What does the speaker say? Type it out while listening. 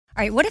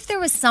All right, what if there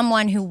was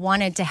someone who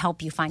wanted to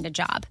help you find a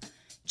job?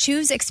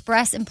 Choose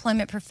Express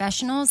Employment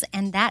Professionals,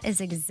 and that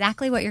is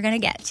exactly what you're going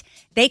to get.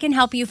 They can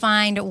help you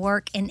find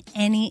work in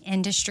any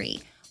industry.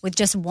 With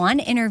just one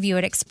interview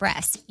at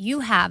Express,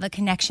 you have a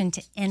connection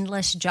to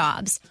endless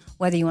jobs.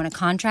 Whether you want a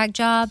contract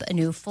job, a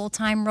new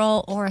full-time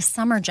role, or a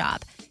summer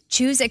job,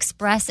 choose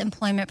Express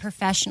Employment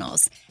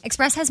Professionals.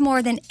 Express has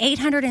more than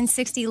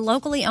 860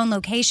 locally owned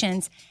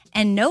locations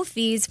and no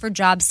fees for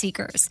job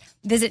seekers.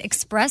 Visit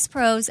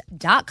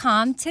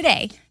expresspros.com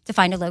today to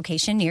find a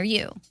location near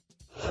you.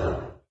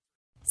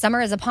 Summer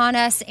is upon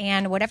us,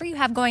 and whatever you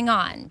have going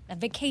on, a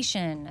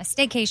vacation, a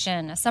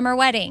staycation, a summer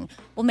wedding,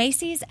 well,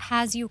 Macy's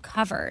has you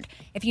covered.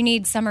 If you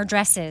need summer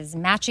dresses,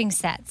 matching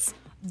sets,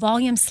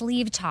 volume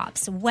sleeve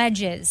tops,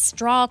 wedges,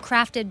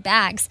 straw-crafted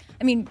bags,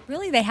 I mean,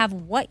 really, they have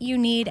what you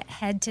need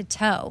head to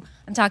toe.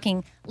 I'm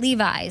talking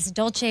Levi's,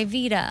 Dolce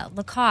Vita,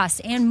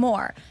 Lacoste, and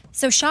more.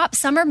 So shop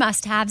summer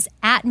must-haves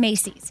at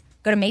Macy's.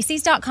 Go to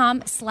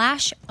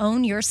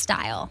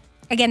Macys.com/ownyourstyle.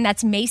 Again,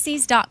 that's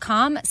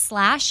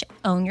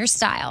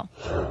Macys.com/ownyourstyle.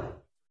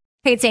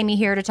 Hey, it's Amy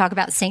here to talk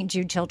about St.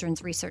 Jude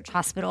Children's Research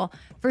Hospital.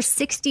 For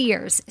 60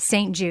 years,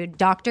 St. Jude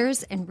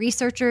doctors and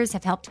researchers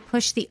have helped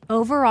push the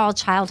overall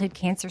childhood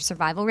cancer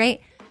survival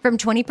rate from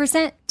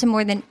 20% to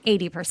more than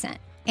 80%.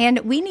 And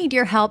we need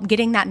your help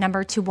getting that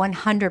number to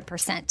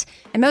 100%.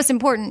 And most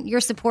important,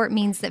 your support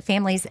means that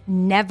families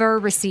never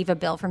receive a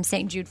bill from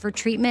St. Jude for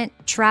treatment,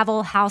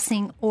 travel,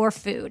 housing, or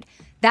food.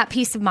 That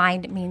peace of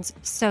mind means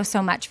so,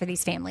 so much for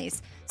these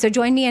families. So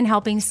join me in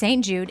helping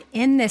St. Jude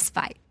in this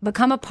fight.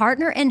 Become a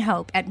partner in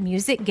hope at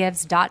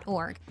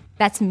musicgives.org.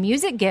 That's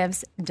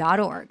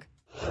musicgives.org.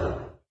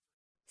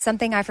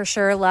 Something I for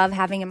sure love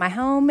having in my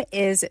home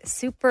is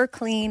super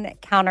clean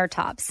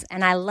countertops.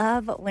 And I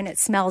love when it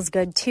smells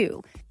good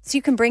too. So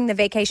you can bring the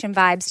vacation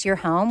vibes to your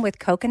home with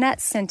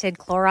coconut-scented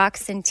Clorox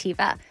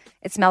Scentiva.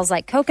 It smells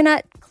like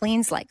coconut,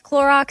 cleans like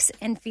Clorox,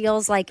 and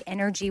feels like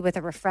energy with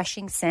a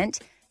refreshing scent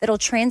that'll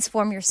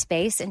transform your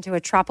space into a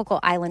tropical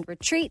island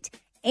retreat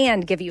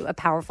and give you a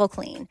powerful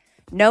clean.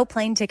 No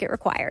plane ticket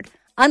required.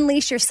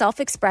 Unleash your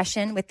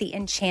self-expression with the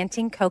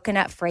enchanting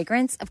coconut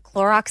fragrance of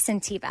Clorox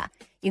Scentiva.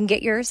 You can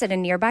get yours at a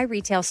nearby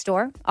retail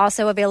store,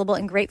 also available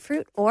in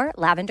grapefruit or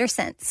lavender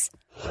scents.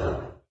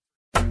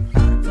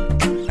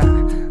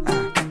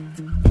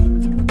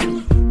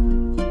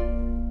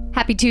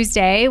 Happy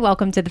Tuesday.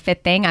 Welcome to The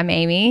Fifth Thing. I'm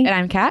Amy. And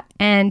I'm Kat.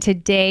 And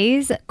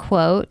today's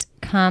quote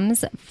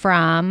comes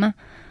from...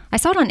 I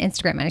saw it on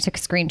Instagram and I took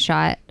a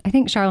screenshot. I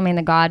think Charlemagne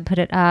the God put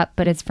it up,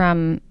 but it's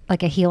from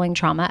like a healing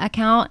trauma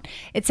account.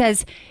 It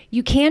says,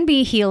 you can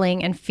be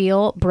healing and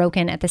feel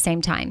broken at the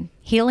same time.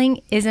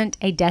 Healing isn't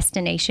a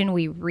destination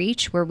we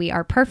reach where we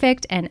are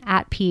perfect and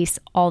at peace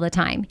all the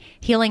time.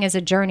 Healing is a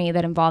journey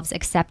that involves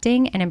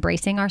accepting and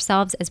embracing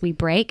ourselves as we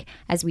break,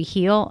 as we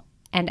heal,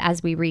 and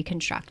as we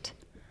reconstruct.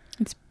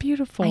 It's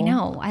beautiful. I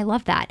know. I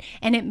love that.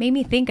 And it made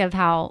me think of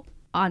how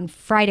on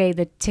Friday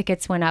the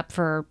tickets went up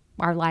for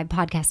our live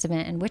podcast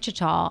event in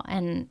Wichita,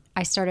 and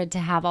I started to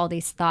have all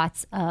these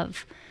thoughts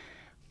of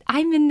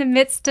I'm in the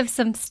midst of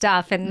some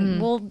stuff,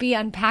 and we'll be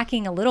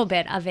unpacking a little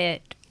bit of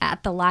it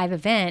at the live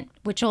event,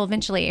 which will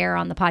eventually air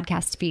on the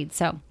podcast feed.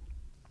 So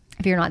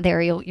if you're not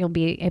there, you'll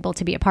be able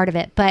to be a part of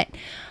it. But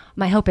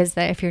my hope is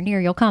that if you're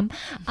near, you'll come.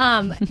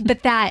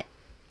 But that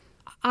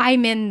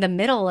I'm in the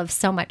middle of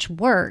so much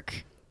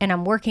work, and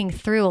I'm working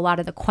through a lot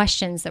of the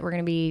questions that we're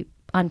going to be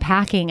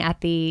unpacking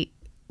at the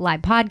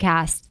live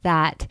podcast,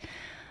 that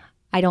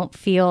I don't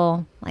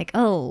feel like,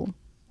 oh,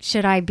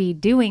 should I be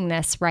doing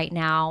this right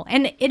now?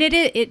 And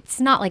it's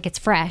not like it's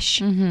fresh.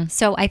 Mm-hmm.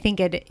 So I think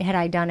had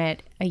I done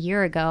it a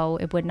year ago,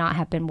 it would not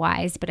have been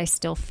wise, but I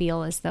still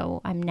feel as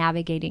though I'm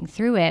navigating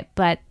through it.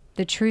 But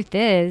the truth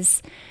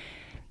is,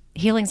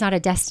 healing's not a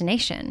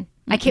destination.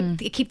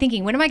 Mm-hmm. I keep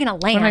thinking, when am I going to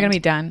land? When am I going to be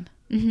done?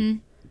 Mm-hmm.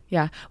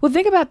 Yeah. Well,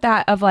 think about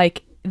that of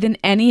like, then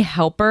any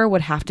helper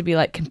would have to be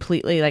like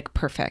completely like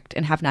perfect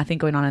and have nothing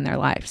going on in their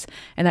lives.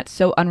 And that's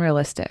so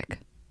unrealistic.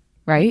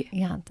 Right?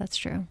 Yeah, that's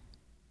true.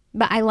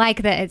 But I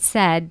like that it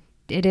said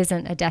it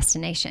isn't a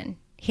destination.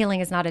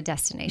 Healing is not a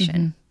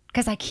destination.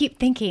 Because I keep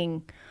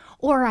thinking,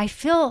 or I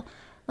feel,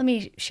 let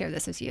me share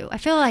this with you. I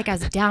feel like I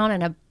was down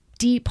in a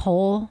deep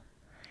hole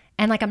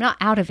and like I'm not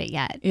out of it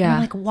yet. Yeah. And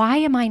I'm like, why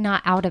am I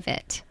not out of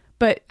it?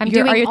 But are you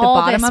at the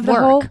bottom of the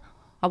hole?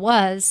 I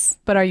was.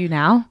 But are you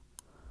now?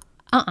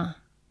 No.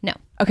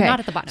 Okay.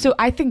 Not at the bottom. So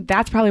I think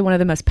that's probably one of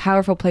the most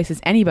powerful places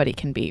anybody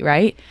can be,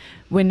 right?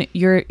 When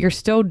you're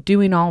still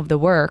doing all of the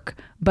work,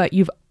 but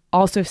you've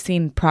also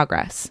seen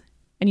progress.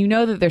 And you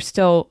know that there's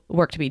still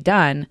work to be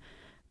done,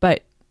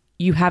 but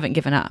you haven't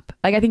given up.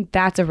 Like, I think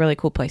that's a really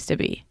cool place to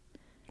be.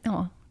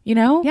 Oh. You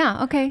know?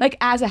 Yeah, okay. Like,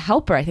 as a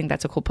helper, I think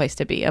that's a cool place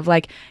to be. Of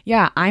like,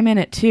 yeah, I'm in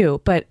it too,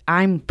 but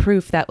I'm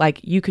proof that like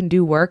you can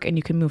do work and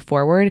you can move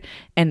forward,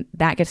 and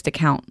that gets to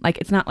count. Like,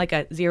 it's not like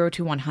a 0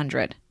 to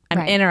 100. I'm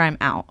in or I'm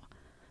out.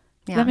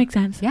 Does that make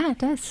sense? Yeah, it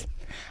does.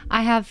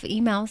 I have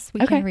emails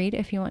we can read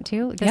if you want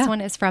to. This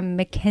one is from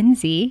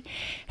Mackenzie.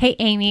 Hey,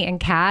 Amy and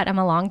Kat, I'm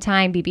a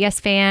longtime BBS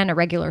fan, a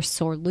regular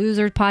Sore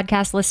Loser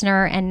podcast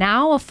listener, and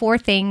now a 4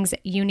 things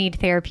you need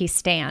therapy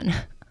stan.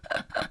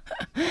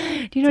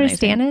 Do you know what a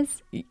stan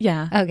is?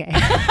 Yeah. Okay.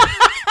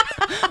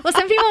 Well,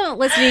 some people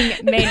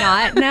listening may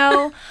not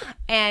know,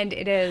 and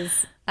it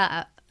is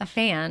a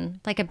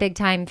fan, like a big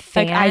time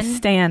fan. Like I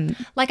stan.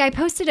 Like I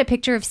posted a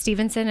picture of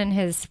Stevenson in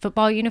his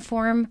football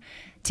uniform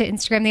to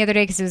Instagram the other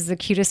day because it was the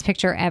cutest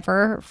picture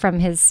ever from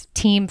his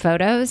team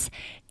photos.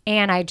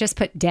 And I just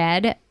put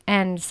dead,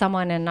 and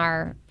someone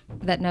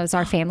that knows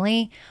our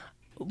family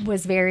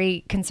was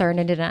very concerned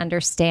and didn't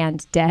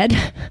understand dead.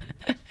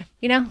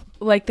 You know?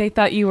 Like they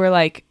thought you were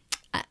like,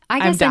 I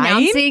guess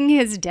announcing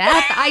his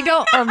death.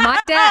 Or my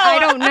death. I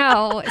don't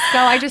know. So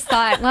I just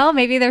thought, well,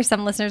 maybe there's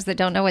some listeners that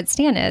don't know what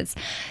stan is.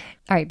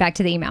 All right, back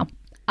to the email.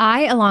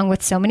 I, along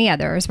with so many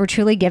others, were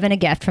truly given a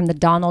gift from the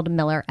Donald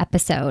Miller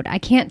episode. I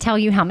can't tell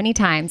you how many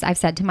times I've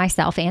said to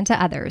myself and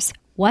to others,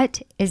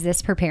 what is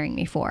this preparing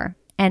me for?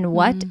 And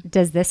what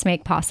does this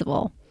make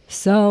possible?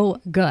 So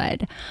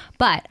good.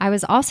 But I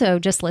was also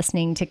just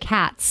listening to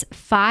Kat's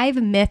 5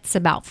 Myths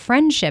About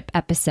Friendship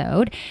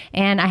episode,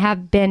 and I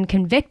have been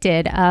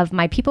convicted of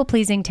my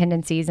people-pleasing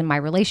tendencies in my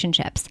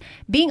relationships.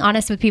 Being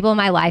honest with people in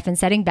my life and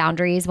setting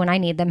boundaries when I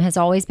need them has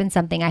always been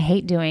something I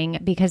hate doing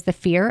because the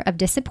fear of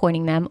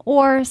disappointing them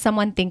or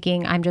someone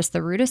thinking I'm just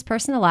the rudest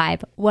person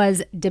alive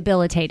was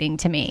debilitating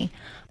to me.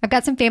 I've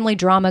got some family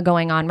drama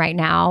going on right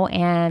now,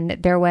 and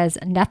there was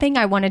nothing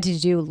I wanted to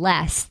do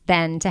less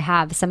than to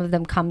have some of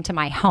them come to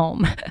my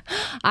home.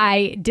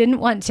 I didn't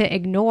want to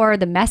ignore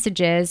the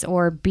messages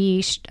or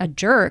be a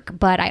jerk,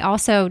 but I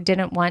also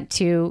didn't want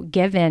to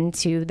give in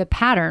to the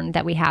pattern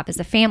that we have as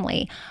a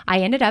family. I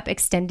ended up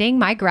extending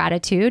my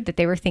gratitude that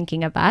they were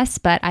thinking of us,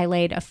 but I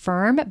laid a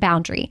firm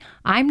boundary.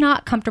 I'm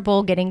not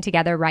comfortable getting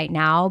together right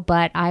now,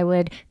 but I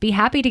would be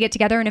happy to get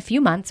together in a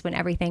few months when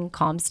everything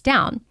calms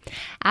down.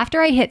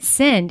 After I hit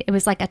send, it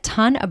was like a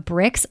ton of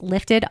bricks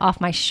lifted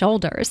off my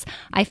shoulders.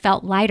 I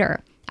felt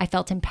lighter. I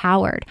felt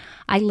empowered.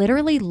 I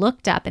literally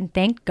looked up and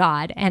thanked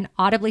God and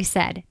audibly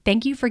said,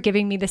 thank you for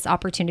giving me this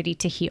opportunity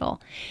to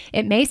heal.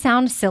 It may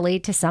sound silly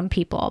to some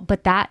people,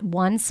 but that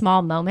one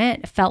small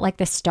moment felt like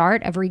the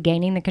start of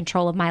regaining the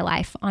control of my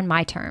life on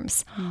my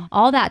terms.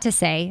 All that to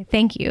say,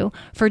 thank you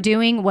for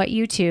doing what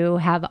you two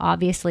have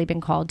obviously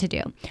been called to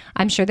do.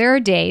 I'm sure there are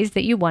days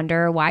that you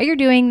wonder why you're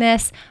doing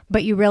this,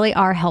 but you really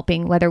are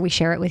helping whether we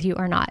share it with you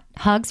or not.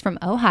 Hugs from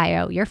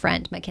Ohio, your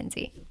friend,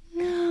 Mackenzie.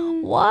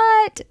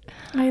 What?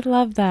 I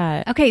love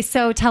that. Okay,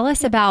 so tell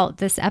us about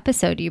this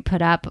episode you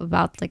put up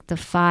about like the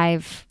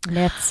 5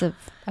 myths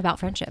about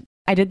friendship.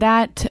 I did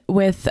that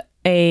with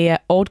a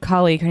old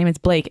colleague. Her name is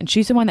Blake, and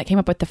she's the one that came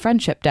up with the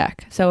friendship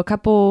deck. So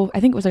I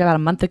think it was like about a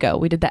month ago,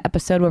 we did that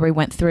episode where we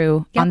went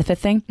through on the 5th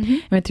thing,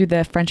 went through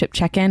the friendship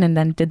check-in and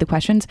then did the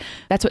questions.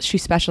 That's what she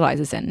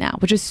specializes in now,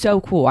 which is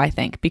so cool, I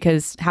think,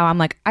 because how I'm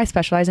like, I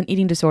specialize in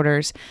eating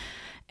disorders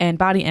and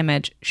body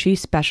image. She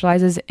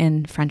specializes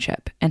in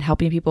friendship and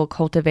helping people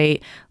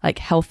cultivate like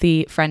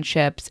healthy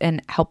friendships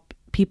and help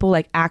people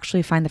like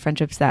actually find the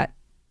friendships that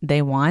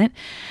they want.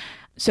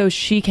 So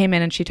she came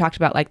in and she talked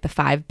about like the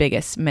 5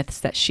 biggest myths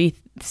that she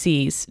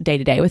sees day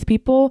to day with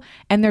people.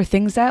 And they're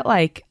things that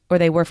like, or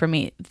they were for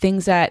me,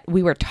 things that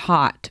we were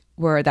taught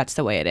were that's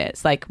the way it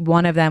is. Like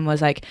one of them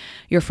was like,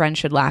 your friend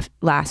should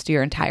last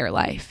your entire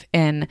life.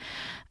 And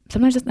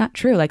sometimes it's not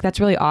true. Like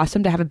that's really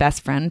awesome to have a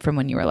best friend from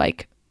when you were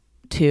like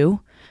 2.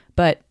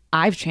 But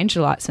I've changed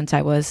a lot since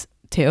I was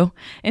 2.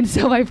 And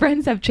so my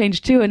friends have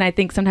changed too. And I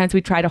think sometimes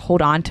we try to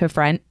hold on to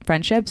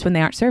friendships when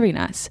they aren't serving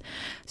us.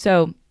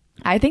 So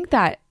I think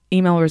that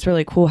email was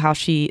really cool how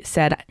she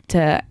said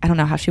I don't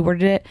know how she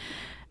worded it,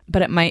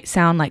 but it might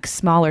sound like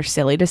small or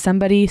silly to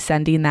somebody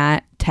sending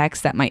that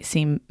text that might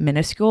seem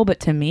minuscule.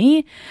 But to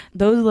me,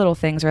 those little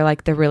things are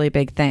like the really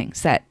big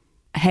things that,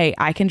 hey,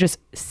 I can just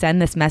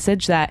send this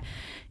message that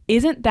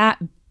isn't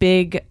that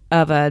big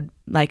of a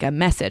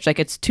message. Like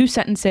it's 2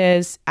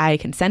 sentences. I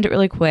can send it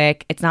really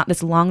quick. It's not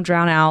this long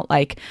drawn out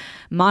like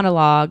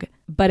monologue,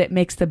 but it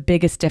makes the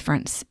biggest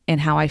difference in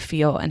how I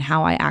feel and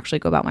how I actually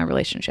go about my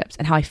relationships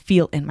and how I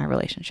feel in my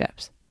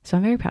relationships. So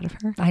I'm very proud of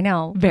her. I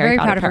know. Very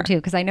proud of her too,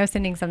 because I know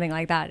sending something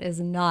like that is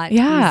not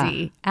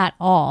easy at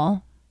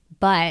all.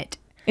 But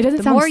it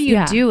doesn't the more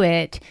you do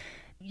it,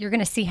 you're going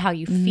to see how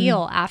you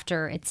feel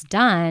after it's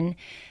done.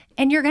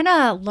 And you're going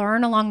to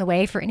learn along the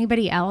way. For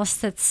anybody else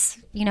that's,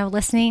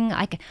 listening,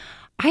 I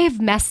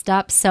have messed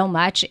up so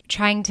much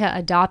trying to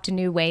adopt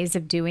new ways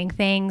of doing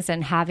things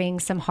and having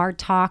some hard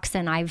talks,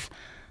 and I've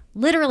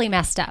literally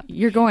messed up.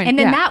 And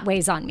then that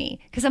weighs on me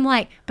because I'm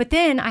like, but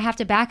then I have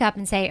to back up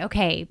and say,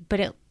 okay,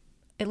 but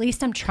at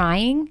least I'm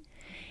trying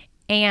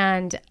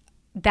and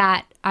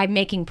that I'm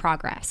making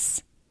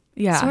progress.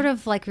 Yeah. Sort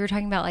of like we were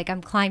talking about, like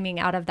I'm climbing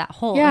out of that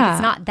hole. Yeah. Like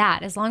it's not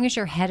that. As long as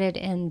you're headed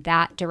in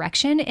that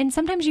direction, and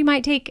sometimes you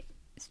might take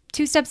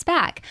 2 steps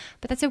back,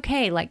 but that's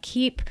okay. Like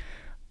keep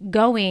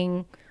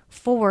going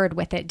forward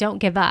with it. Don't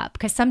give up.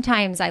 Because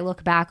sometimes I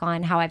look back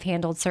on how I've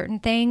handled certain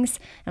things.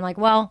 And I'm like,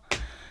 well,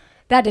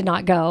 that did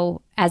not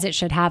go as it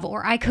should have,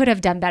 or I could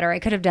have done better. I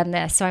could have done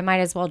this. So I might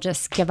as well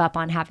just give up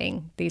on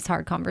having these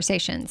hard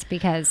conversations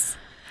because...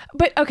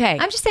 But okay.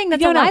 I'm just saying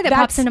that's a lie that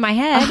pops into my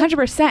head.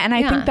 100%. And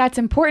I think that's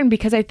important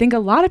because I think a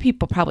lot of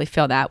people probably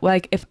feel that.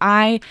 Like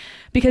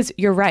because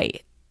you're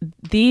right.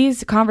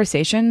 These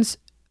conversations,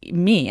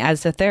 me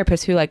as a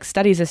therapist who like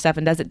studies this stuff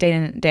and does it day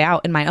in and day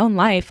out in my own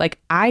life, like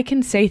I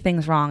can say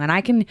things wrong and I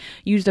can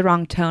use the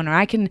wrong tone, or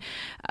I can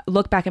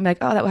look back and be like,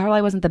 oh, that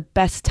probably wasn't the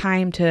best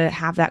time to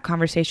have that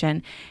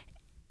conversation.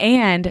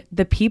 And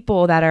the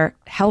people that are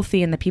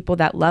healthy and the people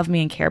that love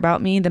me and care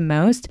about me the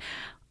most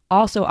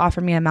also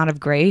offer me an amount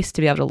of grace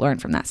to be able to learn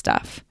from that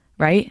stuff.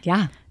 Right?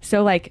 Yeah.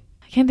 So like,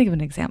 I can't think of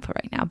an example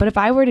right now, but if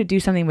I were to do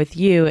something with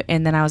you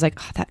and then I was like,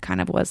 oh, that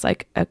kind of was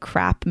like a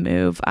crap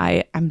move.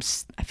 I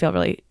feel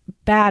really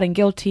bad and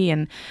guilty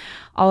and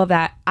all of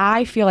that.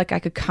 I feel like I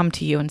could come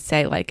to you and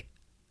say like,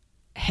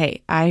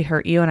 hey, I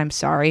hurt you and I'm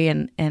sorry.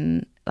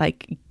 And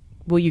like,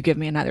 will you give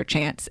me another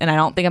chance? And I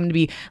don't think I'm going to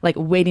be like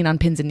waiting on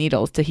pins and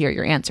needles to hear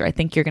your answer. I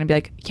think you're going to be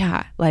like,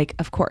 yeah, like,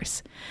 of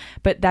course.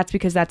 But that's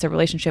because that's a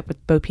relationship with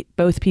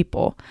both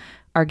people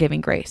are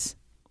giving grace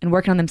and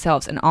working on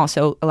themselves and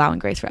also allowing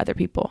grace for other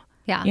people.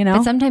 Yeah. You know,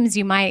 but sometimes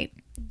you might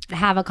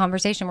have a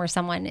conversation where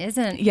someone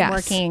isn't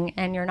working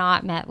and you're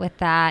not met with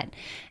that.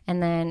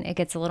 And then it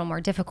gets a little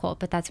more difficult,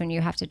 but that's when you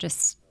have to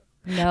just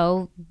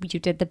know you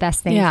did the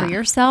best thing for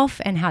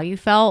yourself and how you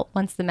felt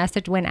once the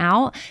message went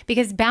out.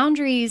 Because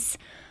boundaries,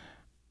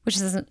 which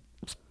is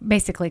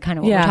basically kind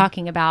of what we're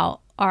talking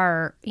about,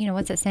 are, you know,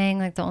 what's it saying?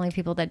 Like the only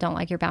people that don't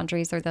like your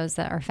boundaries are those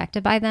that are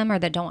affected by them or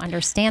that don't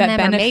understand them.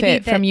 Benefit or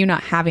maybe from you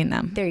not having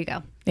them. There you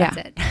go. That's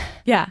it.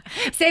 Yeah.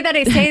 Say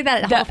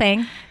that whole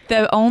thing.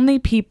 The only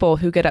people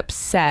who get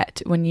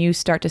upset when you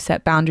start to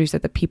set boundaries are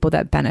the people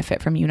that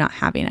benefit from you not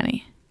having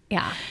any.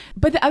 Yeah.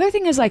 But the other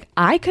thing is like,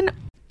 I can,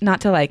 not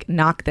to like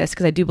knock this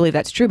because I do believe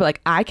that's true, but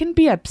like I can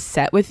be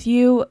upset with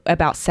you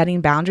about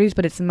setting boundaries,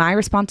 but it's my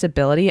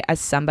responsibility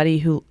as somebody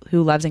who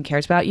loves and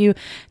cares about you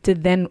to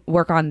then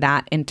work on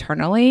that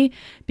internally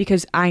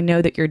because I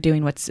know that you're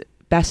doing what's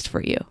best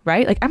for you,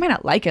 right? Like I might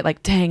not like it,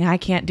 like, dang, I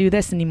can't do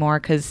this anymore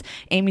because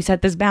Amy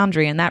set this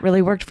boundary and that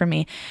really worked for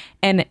me.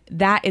 And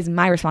that is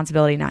my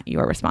responsibility, not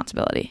your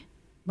responsibility.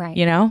 Right.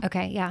 You know?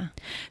 Okay. Yeah.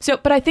 So,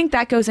 but I think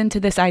that goes into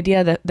this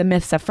idea that the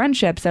myths of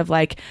friendships of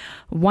like,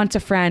 once a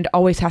friend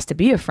always has to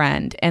be a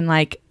friend. And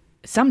like,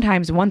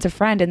 sometimes once a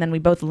friend and then we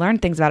both learn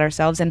things about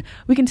ourselves and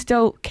we can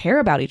still care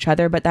about each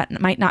other, but that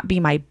might not be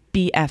my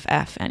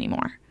BFF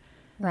anymore.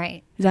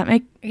 Right. Does that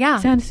make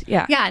sense?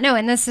 Yeah. Yeah. No,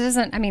 and this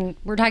isn't, I mean,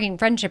 we're talking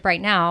friendship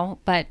right now,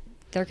 but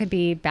there could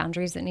be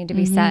boundaries that need to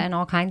be set in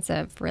all kinds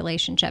of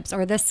relationships.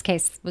 Or this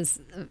case was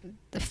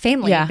the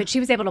family, but she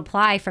was able to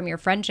apply from your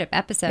friendship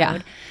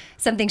episode,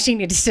 something she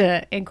needed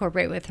to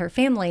incorporate with her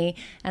family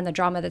and the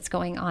drama that's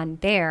going on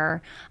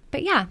there.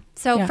 But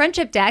so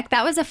friendship deck,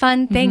 that was a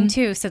fun thing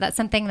too. So that's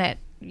something that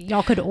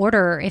y'all could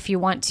order if you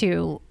want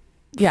to.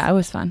 Yeah, it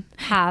was fun.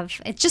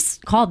 It's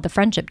just called the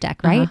friendship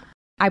deck, right?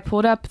 I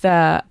pulled up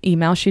the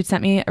email she'd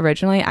sent me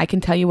originally. I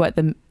can tell you what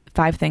the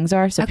 5 things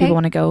are. So if people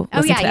want to go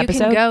listen to the episode.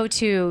 You can go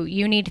to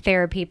You Need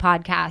Therapy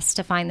podcast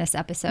to find this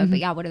episode. But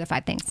what are the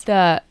 5 things?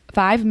 The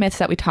 5 myths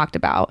that we talked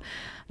about.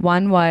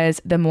 1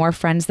 was the more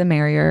friends, the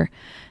merrier.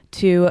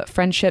 2,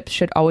 friendships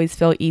should always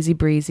feel easy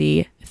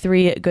breezy.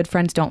 3, good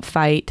friends don't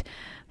fight.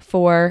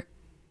 4,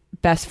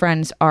 best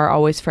friends are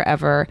always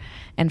forever.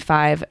 And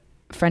 5,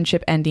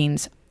 friendship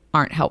endings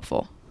aren't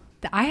helpful.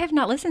 I have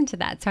not listened to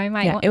that, so I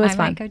might, it was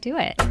fun. Might go do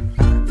it.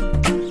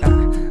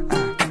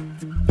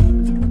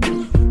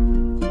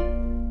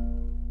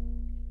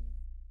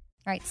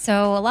 All right,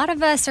 so a lot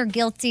of us are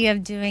guilty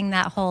of doing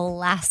that whole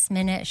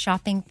last-minute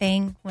shopping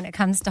thing when it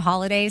comes to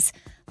holidays,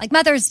 like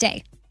Mother's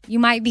Day. You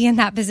might be in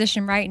that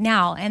position right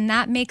now, and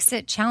that makes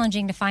it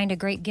challenging to find a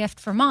great gift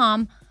for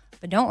mom.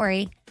 But don't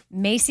worry,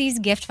 Macy's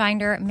Gift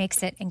Finder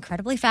makes it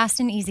incredibly fast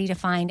and easy to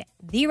find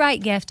the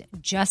right gift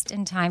just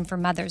in time for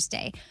Mother's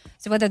Day.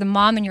 So whether the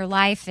mom in your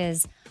life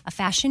is a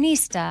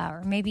fashionista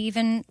or maybe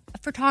even a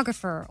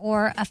photographer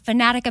or a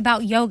fanatic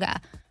about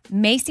yoga,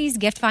 Macy's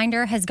Gift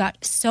Finder has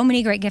got so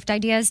many great gift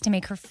ideas to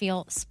make her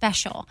feel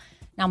special.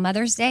 Now,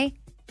 Mother's Day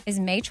is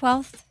May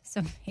 12th,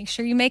 so make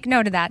sure you make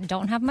note of that.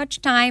 Don't have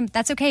much time.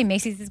 That's okay.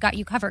 Macy's has got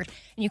you covered.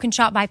 And you can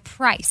shop by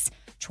price,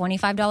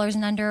 $25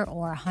 and under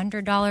or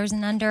 $100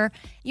 and under.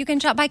 You can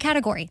shop by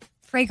category,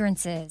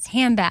 fragrances,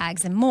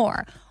 handbags, and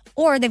more.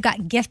 Or they've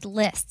got gift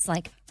lists,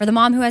 like for the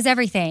mom who has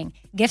everything,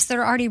 gifts that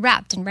are already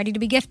wrapped and ready to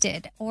be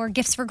gifted, or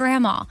gifts for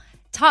grandma.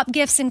 Top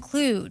gifts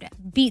include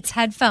Beats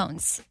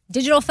headphones,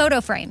 digital photo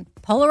frame,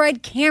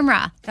 Polaroid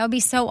camera. That would be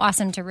so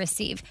awesome to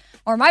receive.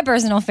 Or my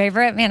personal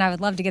favorite, man, I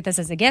would love to get this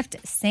as a gift,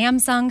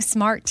 Samsung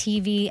Smart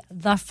TV,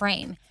 The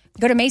Frame.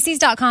 Go to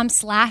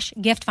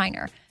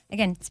Macys.com/giftfinder.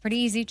 Again, it's pretty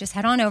easy. Just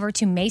head on over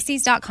to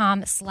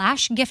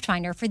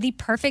Macys.com/giftfinder for the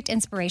perfect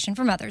inspiration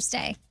for Mother's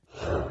Day.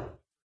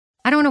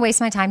 I don't want to waste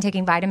my time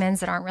taking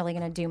vitamins that aren't really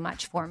going to do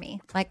much for me.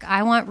 Like,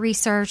 I want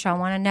research. I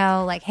want to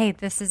know, like, hey,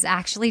 this is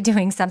actually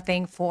doing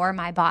something for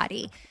my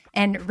body.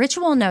 And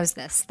Ritual knows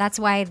this. That's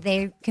why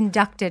they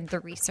conducted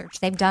the research.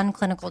 They've done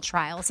clinical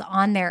trials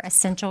on their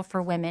Essential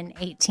for Women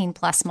 18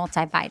 Plus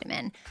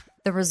multivitamin.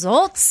 The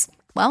results?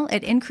 Well,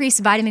 it increased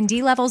vitamin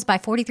D levels by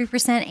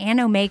 43% and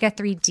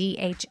omega-3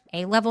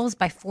 DHA levels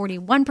by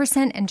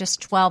 41% in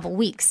just 12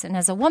 weeks. And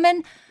as a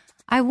woman,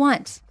 I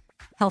want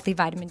healthy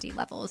vitamin D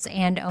levels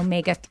and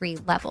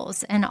omega-3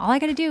 levels. And all I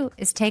got to do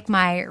is take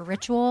my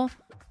Ritual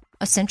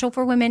Essential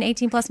for Women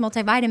 18 Plus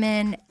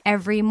multivitamin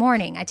every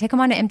morning. I take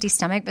them on an empty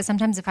stomach, but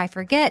sometimes if I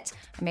forget,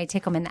 I may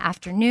take them in the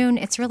afternoon.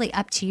 It's really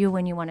up to you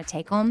when you want to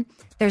take them.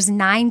 There's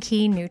 9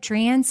 key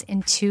nutrients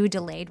in 2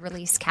 delayed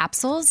release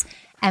capsules.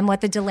 And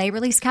what the delay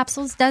release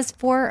capsules does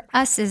for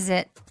us is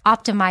it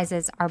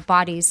optimizes our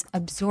body's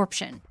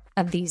absorption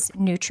of these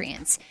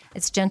nutrients.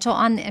 It's gentle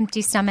on the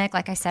empty stomach.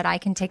 Like I said, I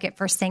can take it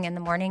first thing in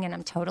the morning and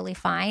I'm totally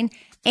fine.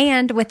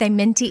 And with a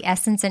minty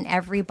essence in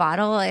every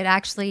bottle, it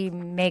actually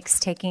makes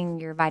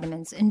taking your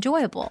vitamins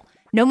enjoyable.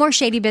 No more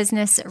shady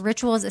business.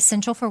 Ritual is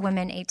Essential for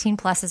Women 18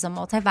 Plus is a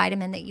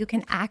multivitamin that you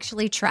can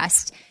actually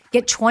trust.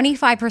 Get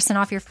 25%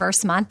 off your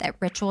first month at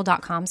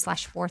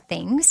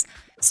ritual.com/4things.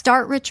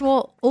 Start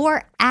Ritual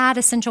or add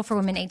Essential for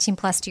Women 18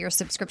 Plus to your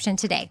subscription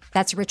today.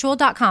 That's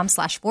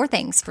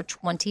ritual.com/4things for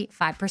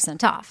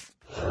 25% off.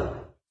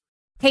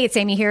 Hey, it's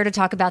Amy here to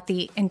talk about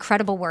the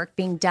incredible work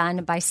being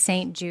done by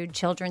St. Jude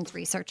Children's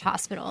Research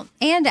Hospital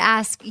and to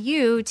ask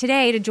you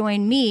today to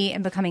join me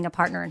in becoming a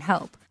partner in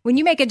hope. When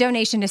you make a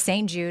donation to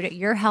St. Jude,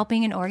 you're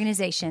helping an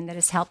organization that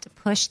has helped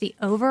push the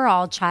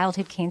overall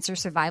childhood cancer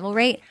survival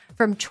rate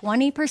from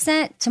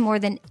 20% to more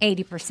than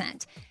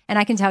 80%. And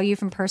I can tell you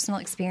from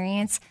personal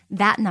experience,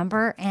 that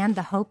number and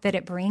the hope that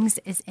it brings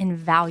is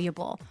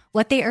invaluable.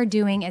 What they are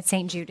doing at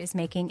St. Jude is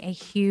making a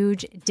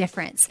huge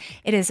difference.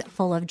 It is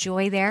full of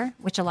joy there,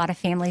 which a lot of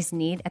families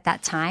need at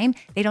that time.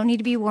 They don't need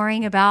to be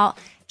worrying about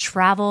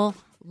travel,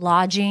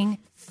 lodging,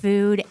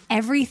 food.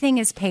 Everything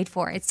is paid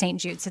for at St.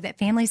 Jude so that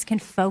families can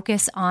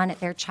focus on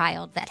their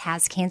child that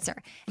has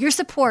cancer. Your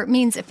support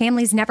means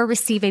families never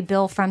receive a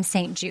bill from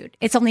St. Jude.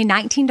 It's only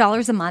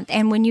 $19 a month,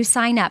 and when you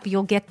sign up,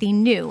 you'll get the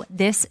new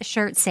This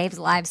Shirt Saves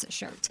Lives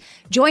shirt.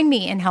 Join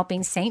me in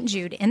helping St.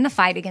 Jude in the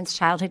fight against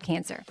childhood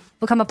cancer.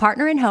 Become a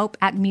partner in hope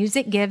at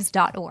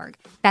musicgives.org.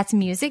 That's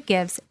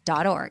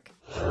musicgives.org.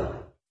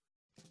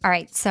 All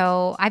right,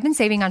 so I've been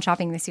saving on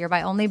shopping this year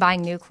by only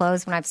buying new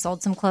clothes when I've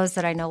sold some clothes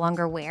that I no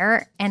longer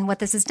wear. And what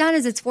this has done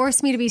is it's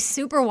forced me to be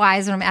super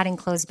wise when I'm adding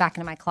clothes back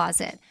into my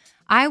closet.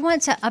 I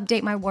want to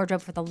update my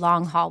wardrobe for the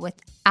long haul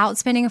without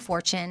spending a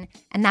fortune,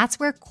 and that's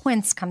where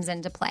Quince comes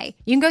into play.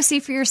 You can go see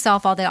for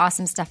yourself all the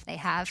awesome stuff they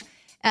have,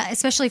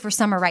 especially for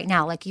summer right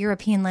now, like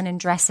European linen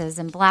dresses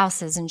and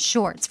blouses and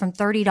shorts from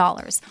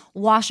 $30,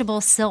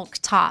 washable silk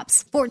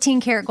tops,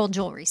 14-karat gold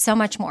jewelry, so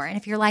much more. And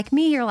if you're like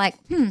me, you're like,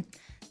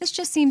 this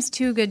just seems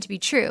too good to be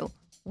true.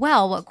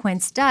 Well, what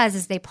Quince does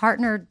is they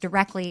partner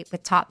directly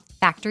with top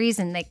factories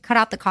and they cut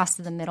out the cost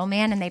of the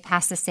middleman and they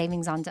pass the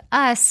savings on to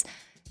us.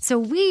 So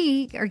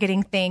we are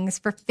getting things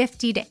for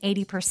 50 to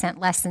 80%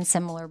 less than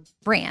similar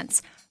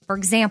brands. For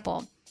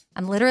example,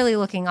 I'm literally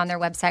looking on their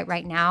website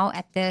right now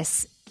at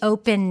this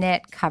open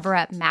knit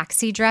cover-up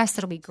maxi dress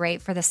that'll be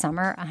great for the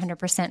summer,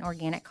 100%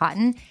 organic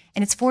cotton,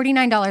 and it's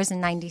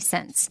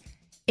 $49.90.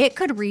 It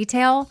could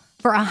retail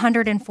for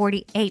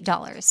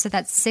 $148, so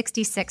that's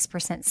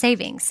 66%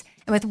 savings.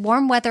 And with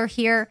warm weather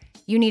here,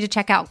 you need to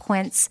check out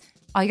Quince.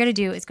 All you got to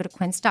do is go to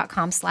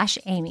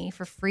quince.com/Amy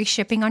for free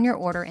shipping on your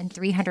order and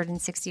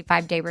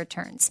 365-day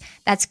returns.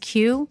 That's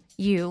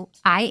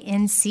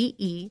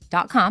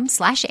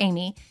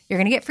QUINCE.com/Amy. You're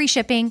going to get free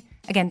shipping.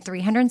 Again,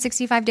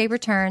 365-day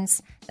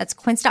returns. That's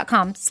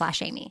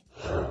quince.com/Amy.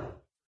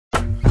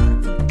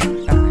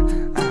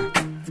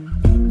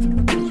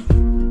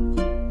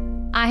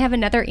 I have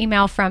another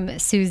email from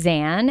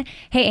Suzanne.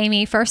 Hey,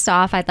 Amy, first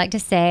off, I'd like to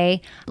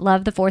say,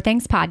 love the 4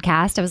 Things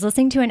podcast. I was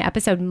listening to an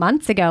episode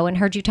months ago and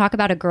heard you talk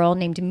about a girl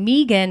named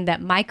Megan that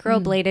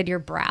microbladed your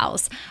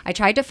brows. I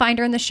tried to find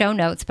her in the show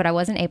notes, but I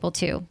wasn't able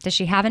to. Does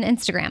she have an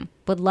Instagram?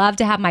 Would love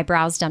to have my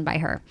brows done by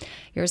her.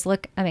 Yours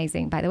look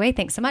amazing, by the way.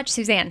 Thanks so much,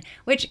 Suzanne.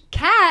 Which,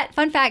 Kat,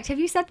 fun fact, have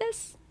you said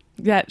this?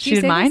 Yeah, she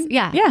did mine? This?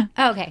 Yeah. Yeah.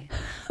 Oh, okay.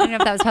 I don't know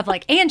if that was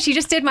public. And she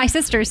just did my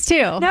sister's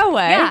too. No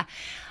way. Yeah.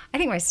 I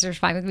think my sister's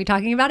fine with me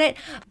talking about it,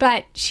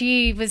 but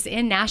she was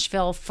in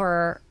Nashville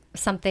for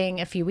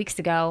something a few weeks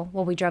ago.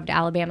 Well, we drove to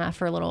Alabama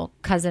for a little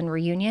cousin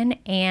reunion,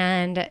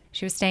 and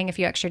she was staying a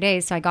few extra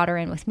days, so I got her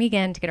in with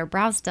Megan to get her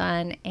brows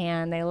done,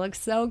 and they look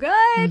so good.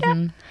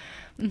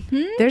 Mm-hmm.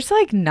 Mm-hmm. There's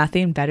like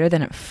nothing better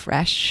than a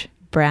fresh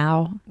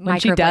brow when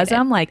she does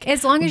them. Like,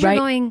 as long as you're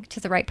going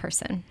to the right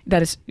person.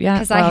 That is, yeah.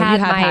 Because I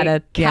had a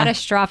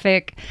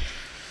catastrophic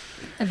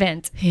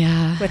event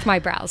with my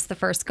brows the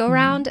first go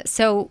round.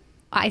 So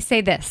I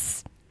say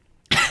this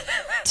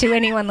to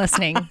anyone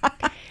listening.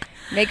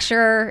 Make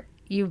sure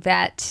you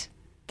vet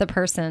the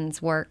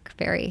person's work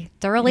very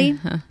thoroughly.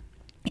 Uh-huh.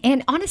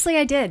 And honestly,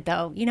 I did,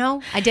 though. You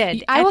know, I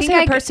did. I will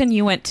say the person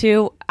you went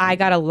to, I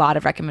got a lot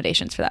of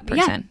recommendations for that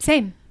person.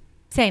 Yeah,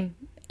 same.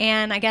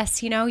 And I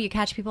guess, you know, you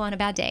catch people on a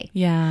bad day.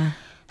 Yeah.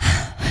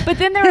 But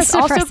then there was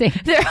also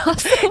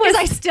because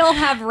I still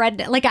have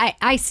red, like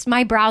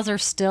my brows are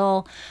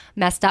still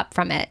messed up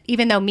from it,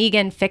 even though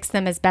Megan fixed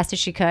them as best as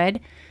she could.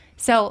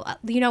 So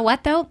you know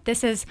what though?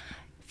 This is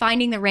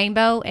finding the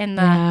rainbow in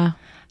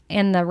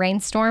the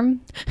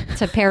rainstorm,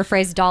 to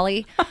paraphrase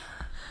Dolly.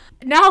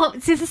 Now,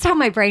 see, this is how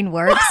my brain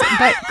works.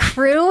 But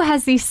Crew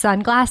has these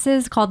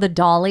sunglasses called the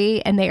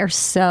Dolly, and they are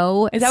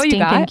so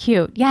stinking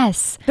cute.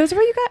 Yes. Those are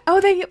what you got? Oh,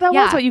 that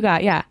was what you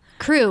got. Yeah.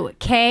 Crew,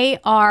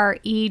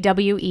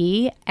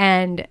 Krewe,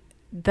 and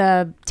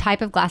the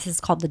type of glasses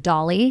is called the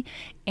Dolly,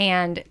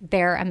 and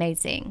they're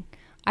amazing.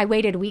 I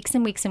waited weeks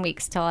and weeks and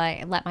weeks till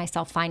I let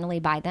myself finally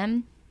buy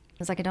them. I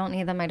was like, I don't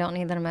need them.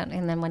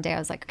 And then one day I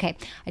was like, okay,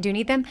 I do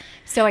need them.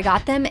 So I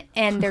got them,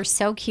 and they're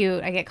so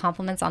cute. I get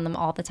compliments on them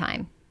all the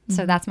time.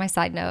 So that's my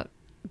side note,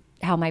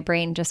 how my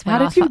brain just went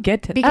off. How did you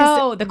get to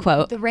the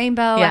quote? The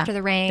rainbow after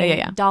the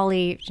rain,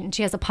 Dolly,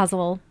 she has a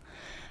puzzle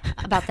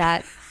about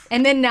that.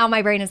 And then now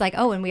my brain is like,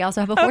 oh, and we also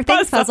have a 4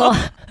 things puzzle.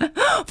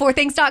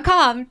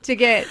 4things.com to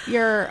get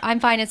your I'm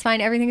fine, it's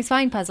fine, everything is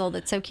fine puzzle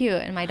that's so cute.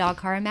 And my dog,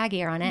 Cara and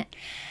Maggie, are on it.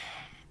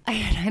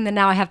 And then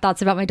now I have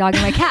thoughts about my dog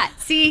and my cat.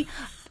 See?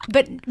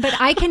 But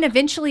I can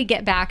eventually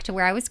get back to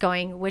where I was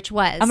going, which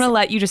was... I'm going to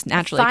let you just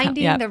naturally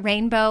finding the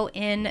rainbow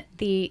in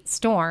the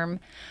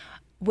storm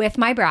with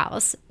my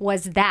brows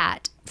was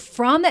that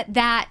from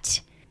that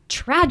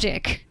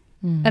tragic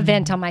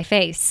event on my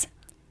face,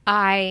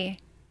 I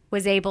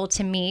was able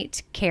to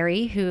meet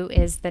Carrie, who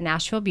is the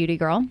Nashville beauty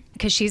girl,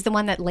 because she's the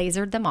one that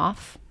lasered them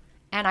off.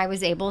 And I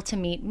was able to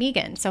meet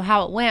Megan. So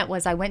how it went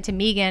was I went to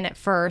Megan at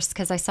first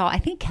because I saw, I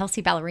think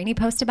Kelsey Ballerini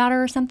posted about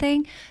her or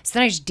something. So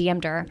then I just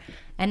DM'd her.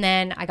 And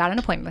then I got an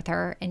appointment with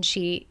her, and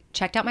she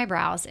checked out my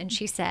brows, and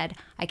she said,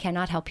 I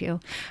cannot help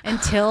you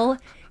until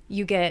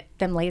you get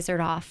them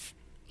lasered off.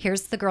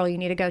 Here's the girl you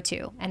need to go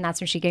to. And that's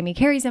when she gave me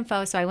Carrie's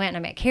info. So I went and I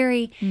met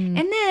Carrie. And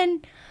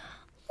then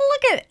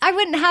I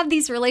wouldn't have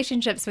these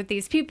relationships with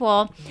these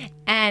people.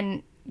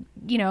 And,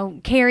 you know,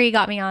 Carrie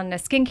got me on a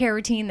skincare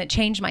routine that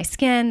changed my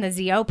skin, the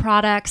ZO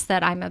products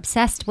that I'm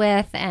obsessed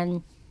with,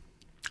 and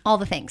all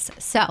the things.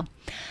 So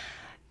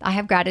I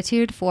have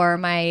gratitude for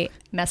my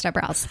messed up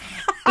brows.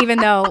 Even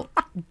though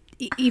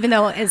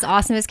as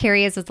awesome as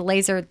Carrie is with the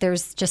laser,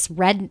 there's just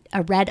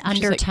a red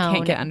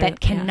undertone that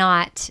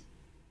cannot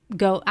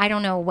go. I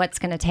don't know what's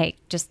going to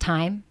take. Just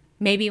time.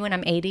 Maybe when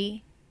I'm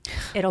 80,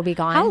 it'll be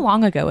gone. How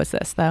long ago was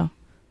this, though?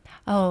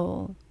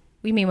 Oh,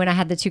 you mean when I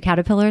had the 2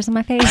 caterpillars in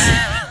my face?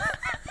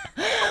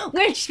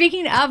 Which,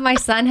 speaking of, my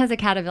son has a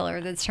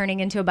caterpillar that's turning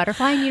into a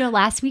butterfly. And, you know,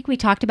 last week we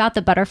talked about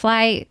the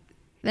butterfly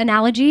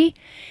analogy,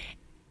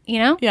 you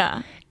know?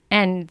 Yeah.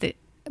 And,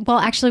 well,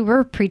 actually,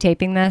 we're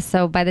pre-taping this.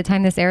 So by the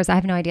time this airs, I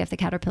have no idea if the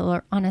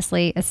caterpillar,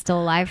 honestly, is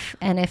still alive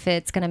and if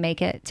it's going to make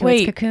it to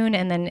its cocoon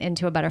and then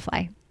into a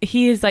butterfly.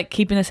 He is like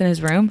keeping this in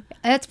his room?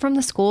 It's from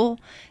the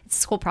school. It's a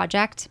school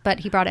project,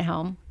 but he brought it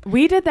home.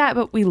 We did that,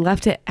 but we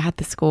left it at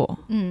the school.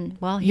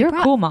 Well, you're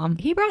a cool mom.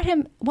 He brought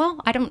him. Well,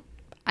 I don't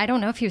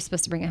know if he was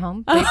supposed to bring it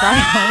home, but he brought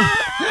it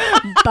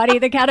home. Buddy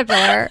the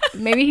caterpillar.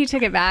 Maybe he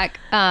took it back.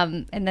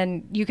 And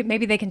then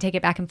maybe they can take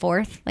it back and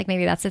forth. Like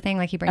maybe that's the thing.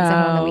 Like he brings it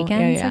home on the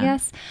weekends, I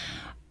guess.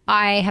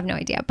 I have no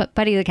idea, but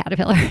Buddy the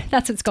caterpillar,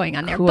 that's what's going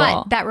on there. Cool.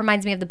 But that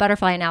reminds me of the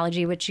butterfly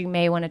analogy, which you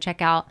may want to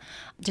check out.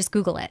 Just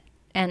Google it.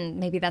 And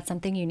maybe that's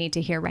something you need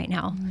to hear right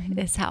now,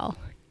 is how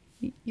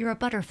you're a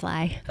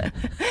butterfly.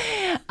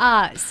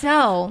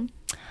 So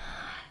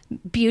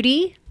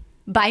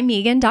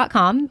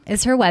beautybymegan.com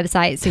is her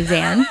website,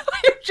 Suzanne.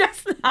 You're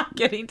just not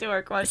getting to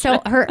her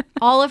question. So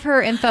all of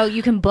her info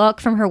you can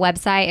book from her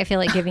website. I feel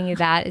like giving you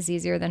that is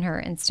easier than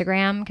her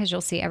Instagram because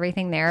you'll see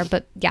everything there.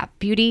 But yeah,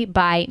 Beauty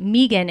by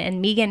Megan,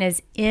 and Megan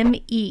is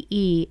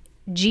MEEGEN.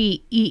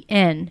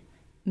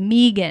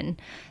 Megan.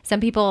 Some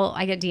people,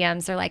 I get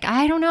DMs, they're like,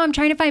 I don't know, I'm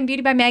trying to find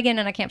Beauty by Megan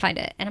and I can't find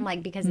it. And I'm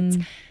like, because it's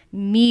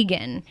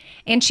Megan.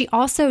 And she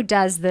also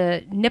does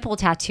the nipple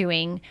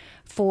tattooing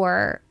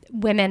for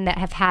women that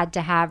have had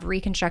to have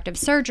reconstructive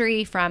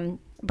surgery from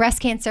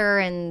breast cancer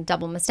and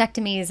double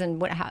mastectomies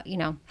and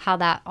how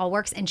that all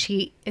works. And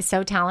she is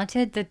so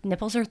talented. The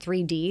nipples are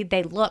 3D.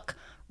 They look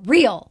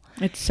real.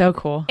 It's so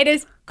cool. It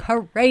is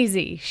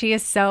crazy. She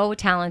is so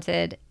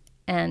talented,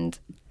 and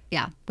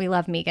yeah, we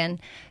love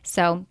Megan.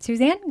 So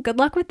Suzanne, good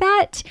luck with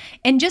that.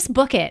 And just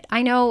book it.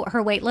 I know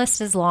her wait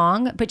list is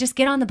long, but just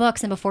get on the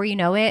books, and before you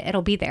know it,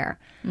 it'll be there.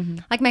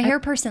 Like my hair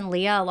person,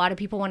 Leah, a lot of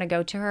people want to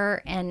go to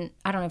her, and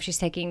I don't know if she's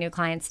taking new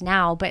clients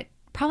now, but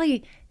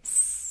probably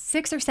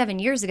 6 or 7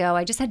 years ago,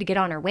 I just had to get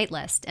on her wait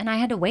list, and I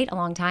had to wait a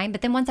long time.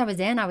 But then once I was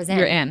in, I was in.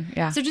 You're in,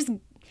 yeah. So just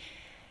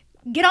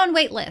get on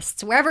wait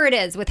lists, wherever it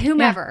is, with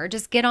whomever. Yeah.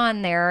 Just get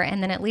on there,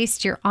 and then at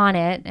least you're on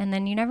it, and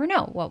then you never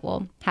know what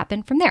will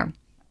happen from there.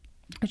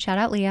 Shout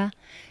out Leah.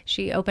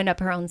 She opened up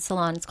her own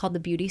salon. It's called the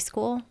Beauty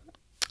School.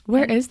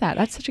 Where is that?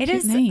 That's such a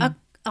cute name. It is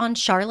on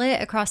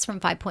Charlotte, across from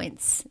 5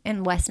 Points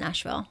in West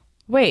Nashville.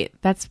 Wait,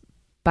 that's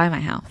by my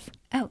house.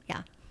 Oh,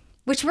 yeah.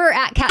 Which we're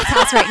at Kat's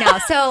house right now.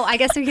 So I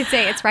guess we could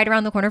say it's right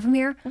around the corner from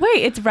here.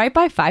 Wait, it's right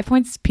by 5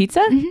 Points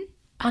Pizza?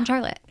 On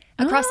Charlotte.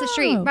 across the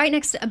street, right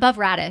next to, above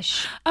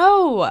Radish.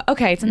 Oh,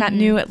 okay. It's in that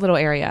new little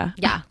area.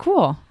 Yeah.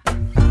 Cool.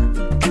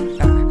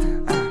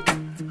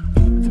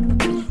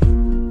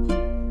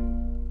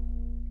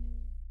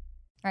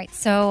 All right,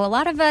 so a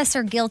lot of us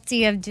are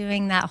guilty of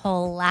doing that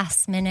whole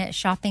last minute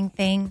shopping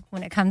thing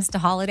when it comes to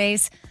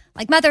holidays,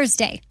 like Mother's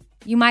Day.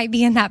 You might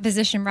be in that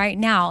position right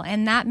now,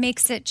 and that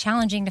makes it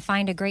challenging to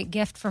find a great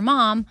gift for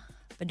mom.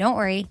 But don't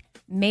worry,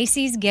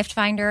 Macy's Gift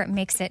Finder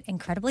makes it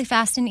incredibly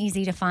fast and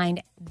easy to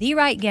find the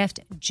right gift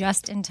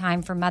just in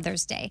time for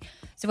Mother's Day.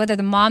 So whether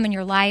the mom in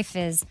your life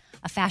is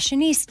a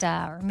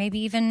fashionista or maybe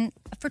even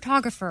a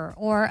photographer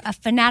or a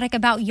fanatic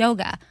about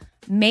yoga,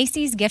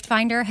 Macy's Gift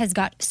Finder has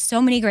got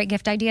so many great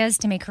gift ideas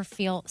to make her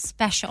feel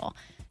special.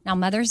 Now,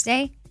 Mother's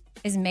Day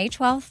is May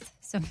 12th,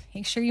 so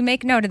make sure you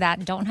make note of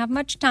that. Don't have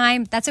much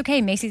time. That's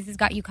okay. Macy's has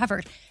got you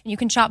covered. And you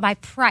can shop by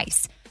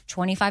price,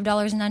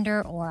 $25 and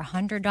under or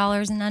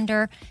 $100 and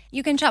under.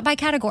 You can shop by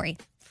category,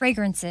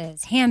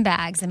 fragrances,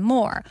 handbags, and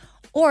more.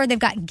 Or they've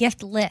got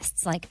gift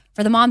lists, like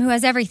for the mom who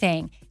has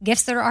everything,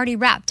 gifts that are already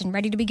wrapped and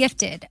ready to be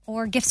gifted,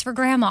 or gifts for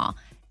grandma.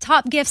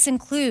 Top gifts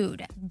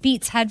include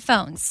Beats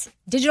headphones,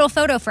 digital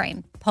photo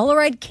frame,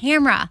 Polaroid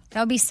camera. That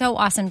would be so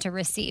awesome to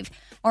receive.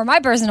 Or my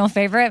personal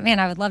favorite, man,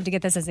 I would love to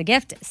get this as a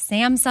gift,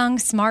 Samsung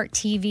Smart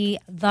TV,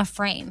 The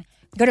Frame.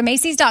 Go to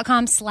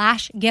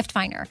Macys.com/gift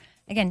finder.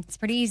 Again, it's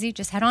pretty easy.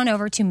 Just head on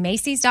over to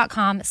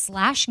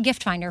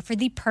Macys.com/gift finder for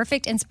the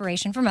perfect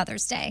inspiration for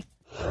Mother's Day.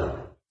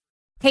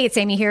 Hey, it's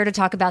Amy here to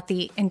talk about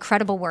the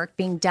incredible work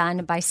being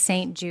done by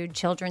St. Jude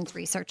Children's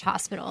Research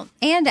Hospital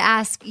and to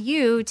ask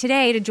you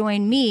today to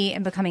join me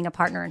in becoming a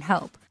partner in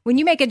hope. When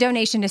you make a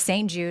donation to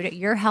St. Jude,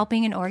 you're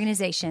helping an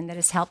organization that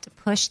has helped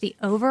push the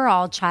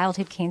overall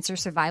childhood cancer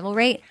survival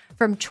rate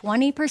from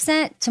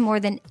 20% to more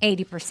than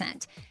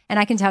 80%. And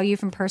I can tell you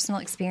from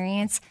personal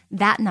experience,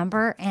 that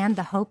number and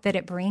the hope that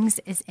it brings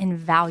is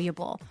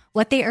invaluable.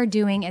 What they are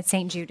doing at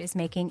St. Jude is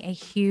making a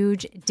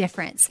huge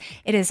difference.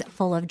 It is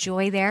full of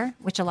joy there,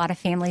 which a lot of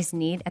families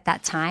need at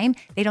that time.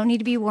 They don't need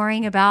to be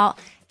worrying about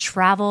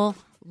travel,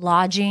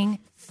 lodging,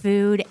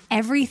 food.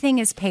 Everything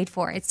is paid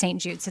for at St.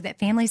 Jude so that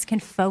families can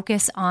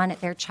focus on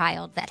their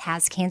child that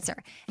has cancer.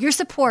 Your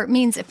support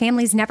means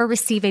families never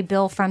receive a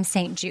bill from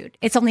St. Jude.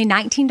 It's only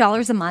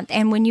 $19 a month,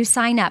 and when you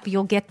sign up,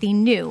 you'll get the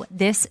new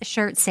This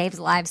Shirt Saves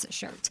Lives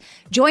shirt.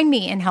 Join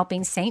me in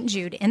helping St.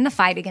 Jude in the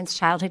fight against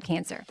childhood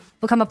cancer.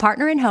 Become a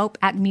partner in hope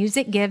at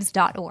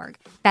musicgives.org.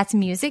 That's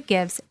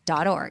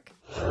musicgives.org.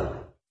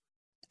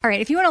 All right,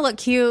 if you want to look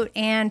cute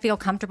and feel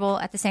comfortable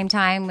at the same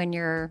time when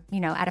you're,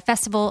 at a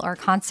festival or a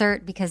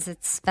concert, because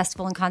it's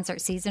festival and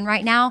concert season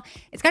right now,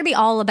 it's got to be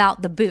all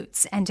about the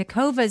boots. And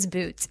Tecovas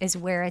Boots is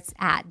where it's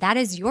at. That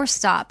is your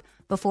stop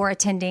before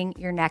attending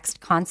your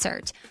next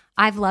concert.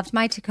 I've loved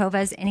my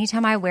Tecovas.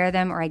 Anytime I wear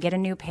them or I get a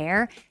new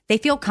pair, they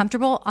feel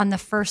comfortable on the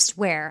first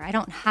wear. I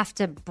don't have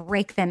to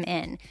break them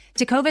in.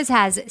 Tecovas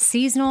has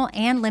seasonal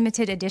and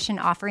limited edition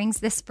offerings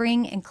this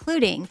spring,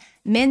 including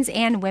men's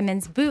and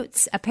women's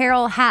boots,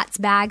 apparel, hats,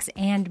 bags,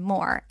 and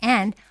more.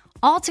 And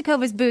all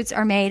Tecovas boots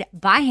are made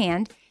by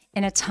hand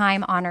in a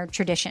time-honored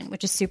tradition,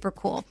 which is super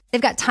cool.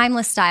 They've got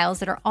timeless styles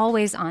that are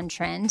always on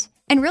trend.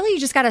 And really, you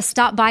just got to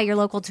stop by your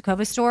local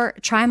Tecovas store,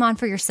 try them on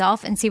for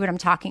yourself, and see what I'm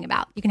talking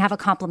about. You can have a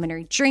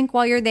complimentary drink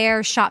while you're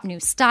there, shop new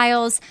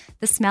styles.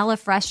 The smell of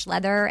fresh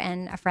leather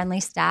and a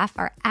friendly staff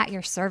are at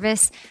your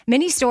service.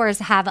 Many stores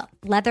have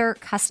leather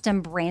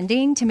custom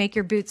branding to make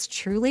your boots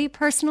truly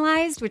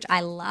personalized, which I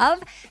love.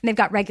 And they've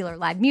got regular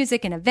live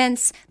music and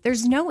events.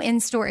 There's no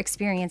in-store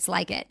experience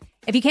like it.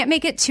 If you can't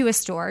make it to a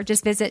store,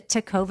 just visit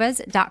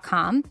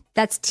tecovas.com.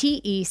 That's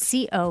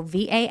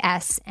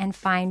Tecovas and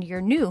find your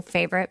new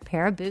favorite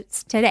pair of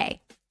boots today.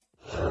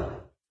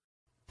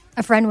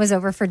 A friend was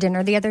over for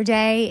dinner the other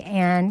day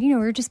and, we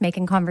were just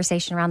making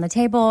conversation around the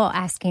table,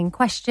 asking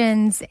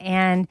questions.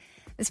 And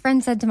this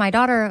friend said to my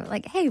daughter,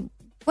 hey,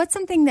 what's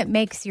something that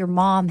makes your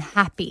mom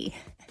happy?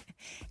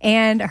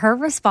 And her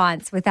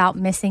response, without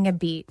missing a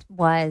beat,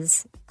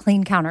 was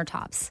clean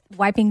countertops.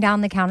 Wiping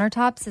down the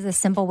countertops is a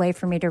simple way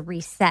for me to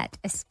reset,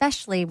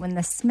 especially when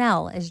the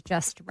smell is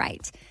just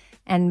right.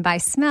 And by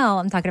smell,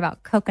 I'm talking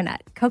about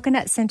coconut.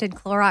 Coconut-scented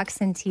Clorox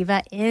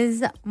Scentiva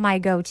is my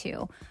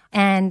go-to.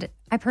 And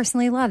I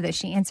personally love that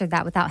she answered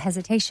that without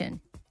hesitation.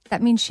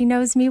 That means she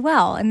knows me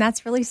well, and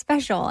that's really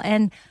special.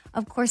 And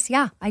of course,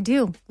 yeah, I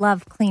do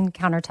love clean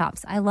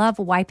countertops. I love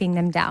wiping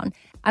them down.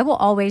 I will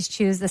always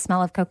choose the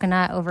smell of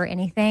coconut over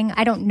anything.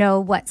 I don't know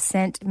what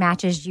scent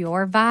matches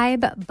your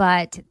vibe,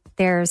 but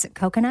there's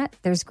coconut,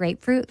 there's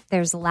grapefruit,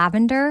 there's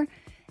lavender.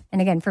 And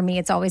again, for me,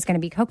 it's always going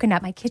to be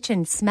coconut. My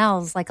kitchen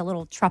smells like a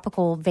little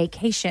tropical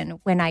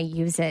vacation when I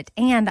use it.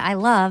 And I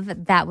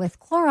love that with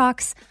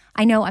Clorox,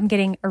 I know I'm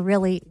getting a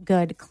really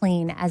good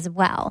clean as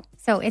well.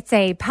 So it's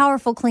a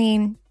powerful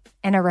clean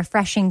and a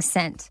refreshing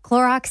scent.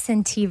 Clorox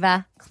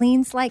Scentiva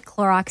cleans like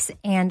Clorox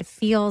and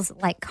feels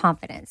like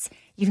confidence.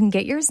 You can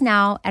get yours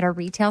now at a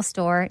retail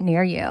store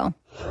near you.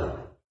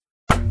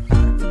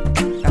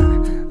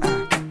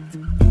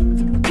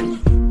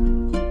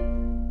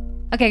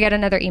 Okay, I got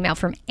another email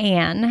from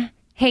Anne.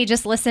 hey,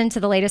 just listen to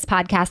the latest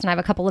podcast and I have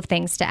a couple of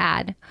things to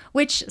add.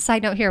 Which,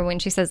 side note here, when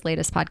she says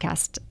latest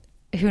podcast,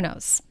 who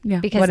knows? Yeah.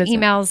 Because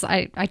emails,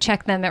 I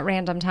check them at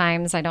random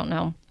times. I don't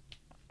know.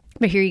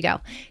 But here you go.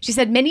 She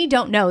said, many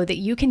don't know that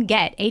you can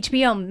get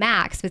HBO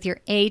Max with your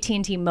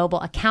AT&T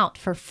mobile account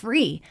for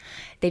free.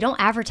 They don't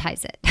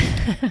advertise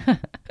it.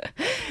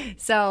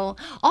 So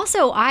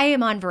also I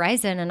am on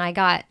Verizon and I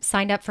got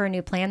signed up for a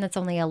new plan that's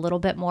only a little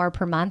bit more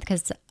per month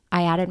because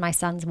I added my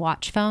son's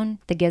watch phone,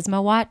 the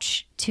Gizmo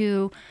watch,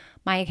 to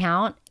my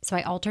account. So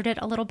I altered it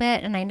a little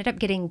bit and I ended up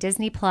getting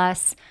Disney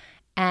Plus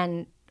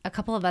and a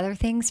couple of other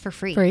things for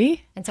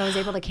free. And so I was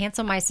able to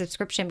cancel my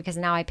subscription because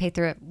now I pay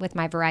through it with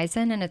my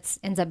Verizon and it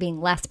ends up being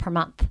less per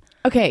month.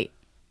 Okay.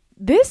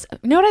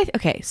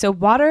 So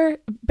water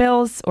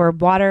bills or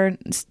water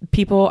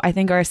people, I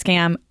think, are a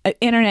scam.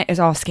 Internet is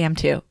all a scam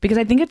too, because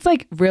I think it's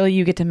like really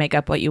you get to make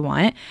up what you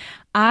want.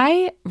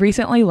 I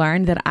recently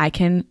learned that I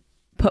can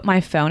put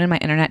my phone and my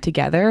internet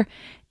together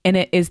and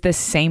it is the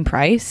same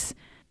price.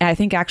 And I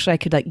think actually I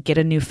could like get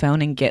a new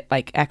phone and get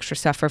like extra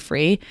stuff for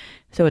free.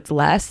 So it's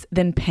less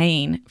than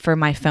paying for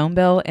my phone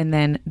bill and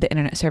then the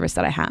internet service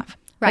that I have.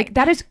 Right. Like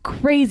that is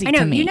crazy I know,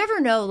 to me. You never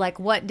know like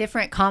what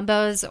different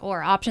combos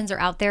or options are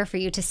out there for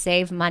you to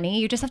save money.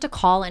 You just have to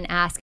call and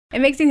ask. It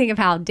makes me think of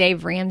how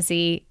Dave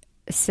Ramsey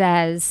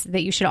says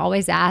that you should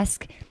always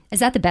ask,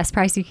 is that the best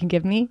price you can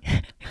give me?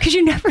 Because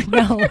you never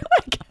know.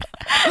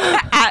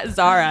 At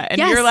ZARA. And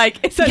you're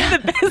like, is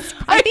that the best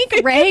price? I think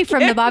Ray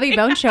from the Bobby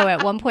Bone Show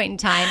at one point in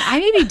time, I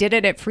maybe did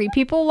it at Free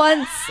People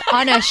once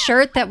on a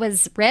shirt that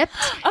was ripped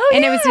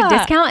and it was a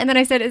discount. And then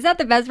I said, is that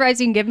the best price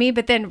you can give me?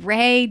 But then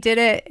Ray did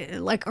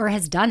it or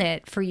has done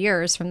it for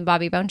years from the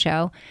Bobby Bone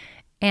Show.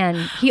 And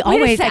he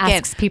always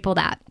asks people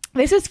that.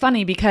 This is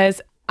funny because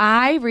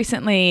I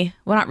recently,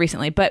 well, not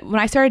recently, but when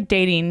I started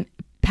dating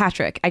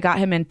Patrick, I got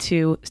him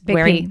into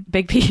wearing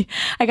Big P.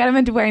 I got him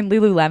into wearing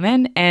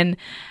Lululemon and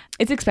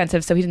it's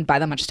expensive, so he didn't buy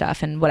that much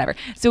stuff and whatever.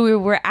 So we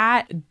were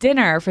at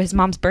dinner for his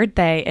mom's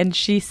birthday, and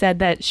she said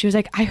that she was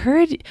like, I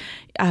heard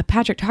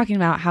Patrick talking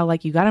about how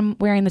like you got him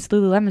wearing this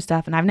Lululemon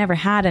stuff, and I've never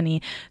had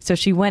any. So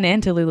she went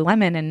into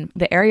Lululemon and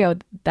the area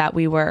that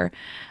we were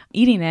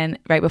eating in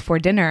right before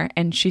dinner,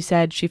 and she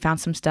said she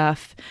found some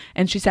stuff,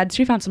 and she said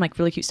she found some like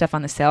really cute stuff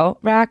on the sale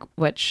rack,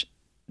 which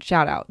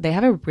shout out, they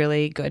have a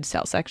really good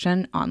sale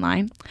section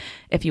online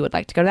if you would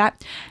like to go to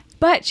that.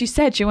 But she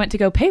said she went to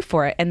go pay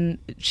for it. And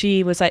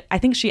she was like, I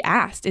think she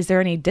asked, is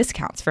there any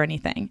discounts for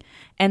anything?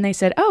 And they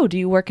said, oh, do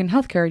you work in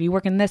healthcare? Or do you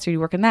work in this? Or do you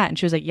work in that? And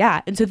she was like,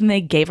 yeah. And so then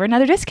they gave her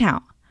another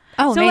discount.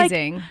 Oh, so,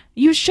 amazing. Like,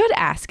 you should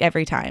ask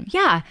every time.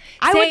 Yeah.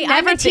 I would never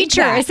I'm a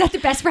teacher. That. Is that the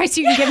best price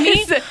you can give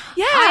me?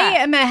 Yeah. I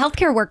am a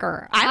healthcare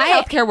worker. I'm a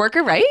healthcare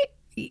worker, right?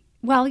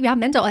 Well, yeah,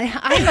 I'm a mental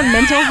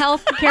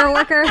health care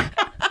worker.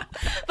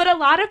 But a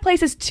lot of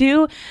places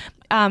too,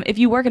 if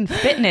you work in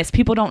fitness,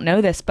 people don't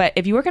know this, but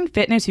if you work in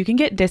fitness, you can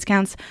get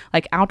discounts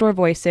like Outdoor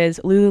Voices,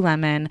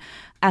 Lululemon,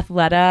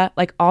 Athleta,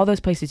 like all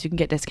those places you can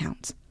get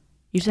discounts.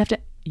 You just have to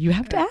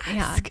ask.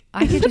 Yeah,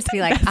 I could just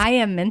be like, I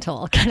am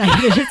mental. Can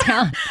I get a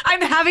discount?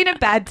 I'm having a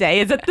bad day.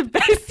 Is that the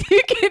best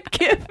you can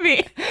give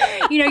me?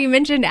 You know, you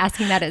mentioned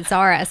asking that at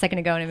ZARA a second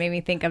ago, and it made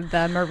me think of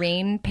the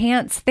marine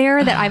pants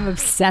there that I'm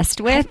obsessed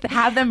with.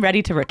 Have them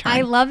ready to return.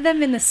 I love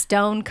them in the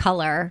stone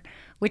color,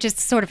 which is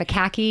sort of a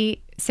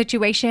khaki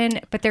situation,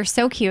 but they're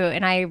so cute.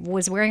 And I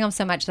was wearing them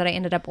so much that I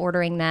ended up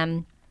ordering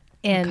them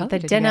in the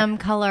denim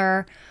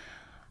color.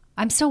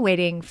 I'm still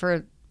waiting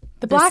for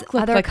the black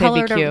look other like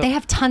color. they'd be cute. They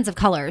have tons of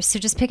colors, so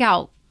just pick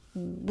out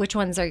which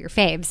ones are your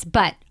faves.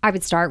 But I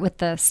would start with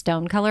the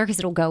stone color because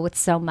it'll go with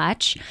so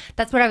much.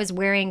 That's what I was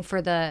wearing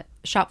for the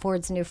Shop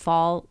Forward's new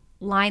fall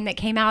line that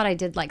came out. I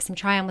did like some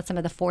try on with some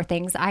of the 4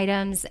 Things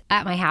items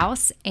at my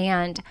house,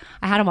 and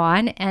I had them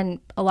on,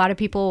 and a lot of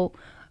people,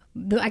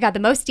 I got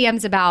the most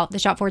DMs about the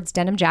Shop Forward's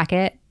denim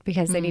jacket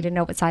because they needed to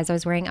know what size I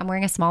was wearing. I'm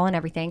wearing a small and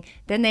everything.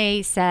 Then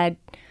they said,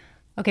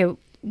 okay,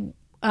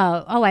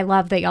 I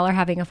love that y'all are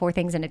having a 4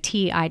 Things and a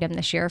tea item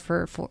this year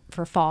for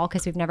fall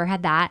because we've never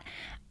had that.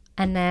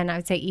 And then I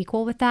would say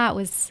equal with that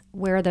was,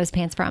 where are those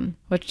pants from?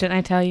 Which, didn't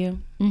I tell you?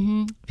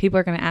 Mm-hmm. People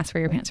are going to ask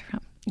where your pants are from.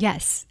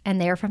 Yes.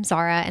 And they're from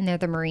ZARA and they're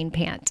the marine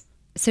pant.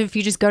 So if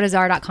you just go to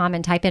ZARA.com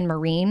and type in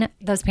marine,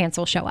 those pants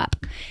will show up.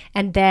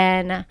 And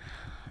then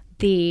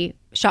the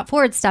Shop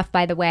Forward stuff,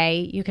 by the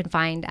way, you can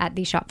find at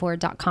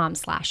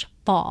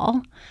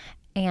theshopforward.com/fall.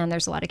 And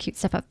there's a lot of cute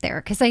stuff up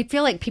there because I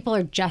feel like people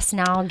are just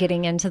now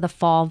getting into the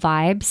fall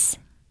vibes.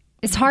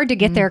 It's hard to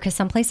get there because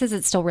some places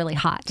it's still really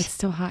hot. It's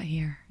still hot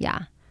here. Yeah.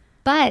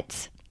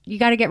 But you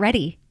got to get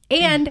ready.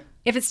 And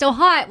if it's still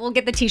hot, we'll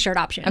get the t-shirt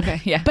option. Okay.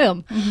 Yeah.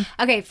 Boom.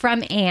 Mm-hmm. Okay.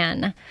 From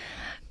Anne.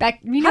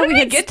 Back, you know, how did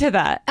we get to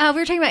that? We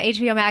were talking about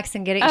HBO Max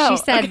and getting. She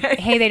said,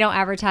 "Hey, they don't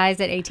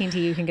advertise at AT&T.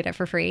 You can get it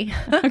for free."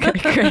 Okay,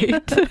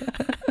 great.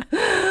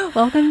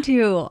 Welcome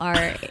to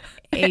our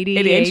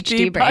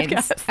ADHD brains.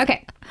 Podcast.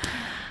 Okay,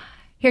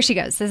 here she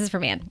goes. This is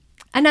from Ann.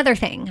 Another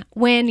thing,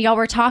 when y'all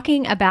were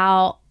talking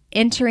about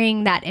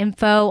entering that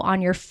info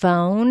on your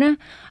phone,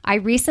 I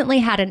recently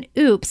had an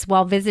oops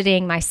while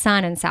visiting my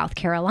son in South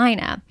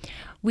Carolina.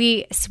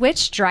 We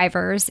switched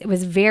drivers. It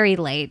was very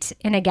late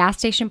in a gas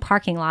station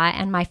parking lot,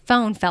 and my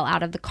phone fell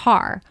out of the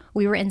car.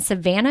 We were in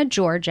Savannah,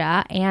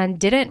 Georgia, and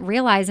didn't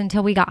realize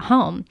until we got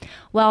home.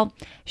 Well,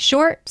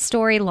 short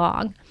story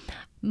long,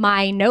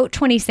 my Note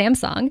 20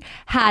 Samsung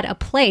had a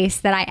place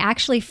that I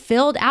actually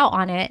filled out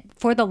on it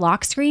for the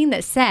lock screen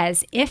that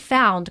says, if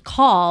found,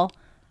 call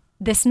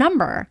this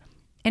number.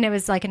 And it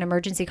was like an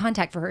emergency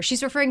contact for her.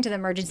 She's referring to the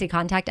emergency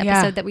contact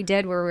episode that we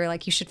did where we were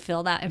like, you should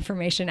fill that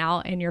information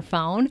out in your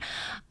phone.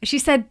 She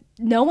said,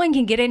 no one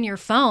can get in your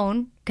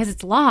phone because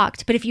it's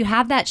locked. But if you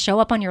have that show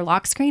up on your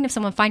lock screen, if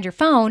someone finds your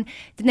phone,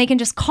 then they can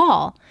just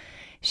call.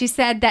 She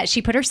said that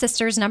she put her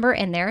sister's number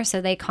in there. So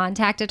they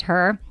contacted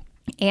her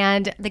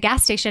and the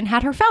gas station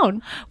had her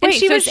phone. And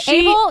she was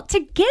able to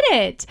get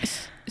it.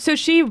 So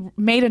she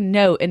made a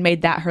note and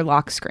made that her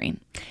lock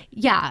screen.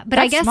 Yeah, but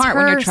I guess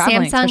her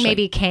Samsung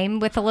maybe came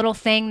with a little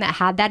thing that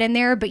had that in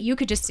there. But you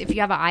could just, if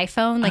you have an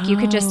iPhone, like you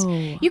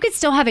could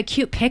still have a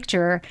cute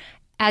picture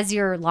as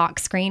your lock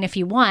screen if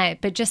you want,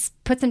 but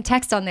just put some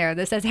text on there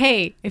that says,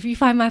 hey, if you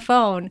find my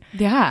phone,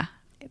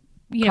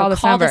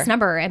 call this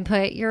number and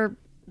put your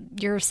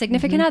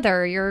significant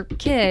other, your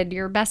kid,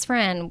 your best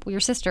friend, your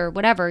sister,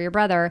 whatever, your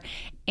brother,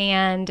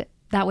 and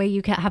that way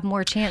you can have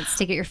more chance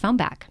to get your phone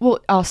back. Well,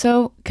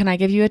 also, can I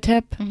give you a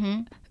tip?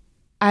 Mm-hmm.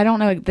 I don't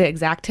know the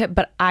exact tip,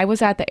 but I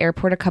was at the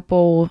airport a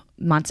couple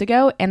months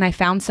ago and I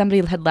found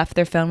somebody had left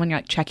their phone when you're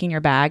like checking your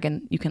bag,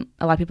 and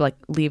a lot of people like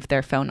leave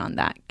their phone on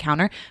that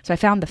counter. So I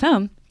found the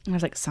phone and I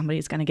was like,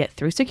 somebody's going to get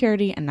through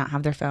security and not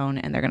have their phone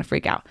and they're going to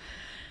freak out.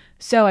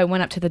 So I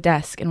went up to the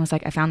desk and was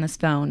like, I found this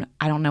phone.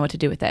 I don't know what to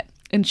do with it.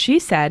 And she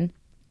said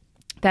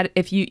that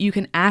if you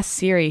can ask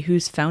Siri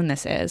whose phone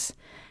this is,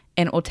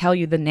 and it will tell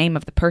you the name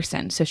of the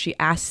person. So she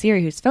asked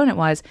Siri whose phone it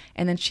was,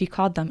 and then she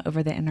called them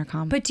over the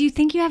intercom. But do you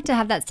think you have to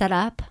have that set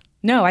up?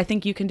 No, I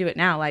think you can do it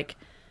now. Like,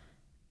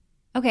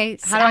 okay,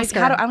 I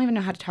don't even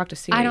know how to talk to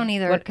Siri. I don't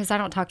either, because I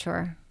don't talk to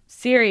her.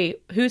 Siri,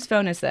 whose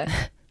phone is this?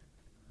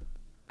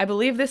 I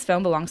believe this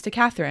phone belongs to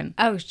Catherine.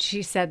 Oh,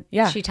 she said,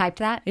 she typed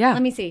that? Yeah.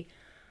 Let me see.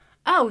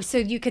 Oh, so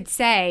you could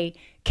say,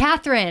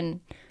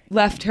 Catherine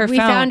left her phone. We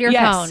found your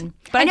phone.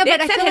 But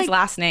it said his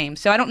last name,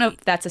 so I don't know if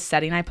that's a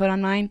setting I put on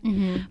mine.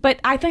 Mm-hmm. But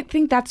I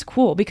think that's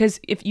cool, because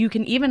if you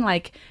can even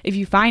if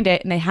you find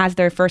it and it has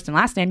their first and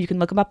last name, you can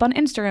look them up on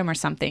Instagram or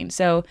something.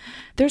 So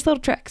there's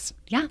little tricks.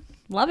 Yeah.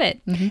 Love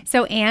it. Mm-hmm.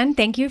 So Anne,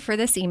 thank you for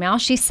this email.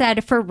 She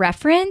said,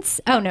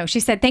 she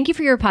said, thank you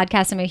for your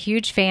podcast. I'm a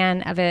huge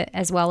fan of it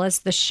as well as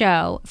the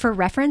show. For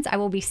reference, I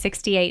will be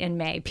 68 in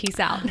May. Peace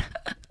out.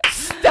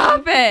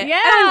 Stop it.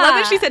 Yeah. And I love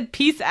that she said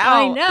peace out.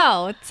 I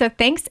know. So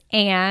thanks,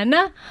 Anne.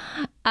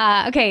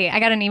 Okay, I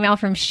got an email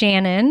from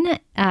Shannon.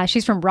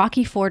 She's from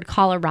Rocky Ford,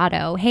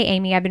 Colorado. Hey,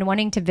 Amy, I've been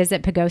wanting to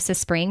visit Pagosa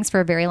Springs for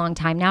a very long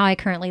time now. I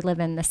currently live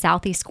in the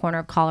southeast corner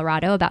of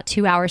Colorado, about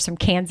 2 hours from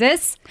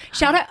Kansas.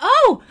 Shout out.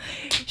 Oh,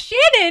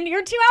 Shannon,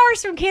 you're 2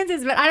 hours from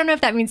Kansas, but I don't know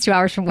if that means 2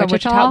 hours from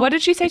Wichita. What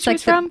did she say she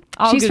was from?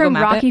 She's from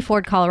Rocky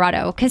Ford,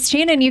 Colorado. Because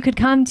Shannon, you could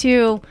come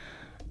to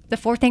the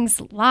Four Things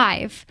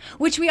Live,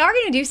 which we are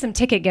going to do some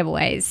ticket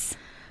giveaways.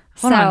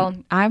 Hold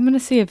on. I'm going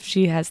to see if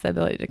she has the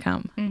ability to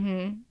come.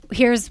 Mm-hmm.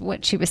 Here's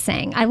what she was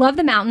saying. I love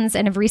the mountains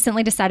and have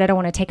recently decided I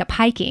want to take up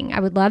hiking. I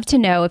would love to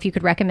know if you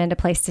could recommend a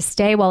place to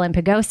stay while in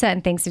Pagosa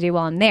and things to do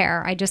while I'm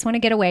there. I just want to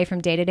get away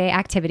from day-to-day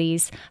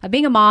activities of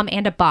being a mom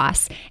and a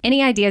boss.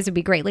 Any ideas would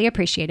be greatly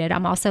appreciated.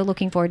 I'm also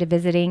looking forward to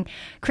visiting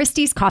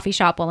Christie's coffee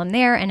shop while I'm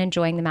there and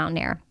enjoying the mountain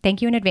air.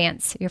 Thank you in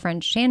advance. Your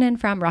friend Shannon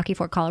from Rocky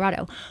Ford,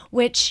 Colorado,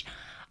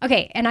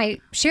 okay, and I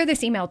share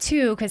this email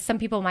too because some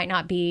people might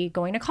not be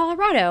going to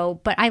Colorado,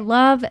 but I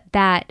love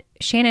that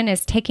Shannon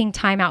is taking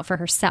time out for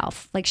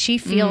herself. Like she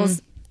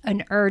feels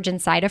an urge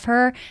inside of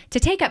her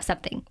to take up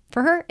something.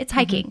 For her, it's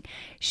hiking.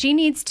 Mm-hmm. She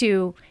needs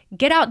to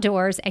get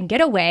outdoors and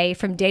get away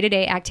from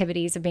day-to-day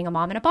activities of being a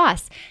mom and a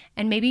boss.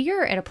 And maybe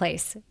you're at a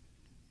place,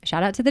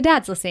 shout out to the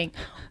dads listening,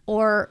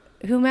 or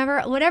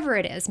whomever, whatever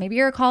it is. Maybe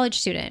you're a college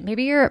student.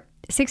 Maybe you're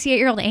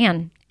 68-year-old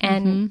Anne.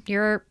 And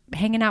you're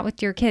hanging out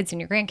with your kids and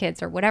your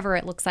grandkids or whatever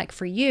it looks like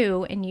for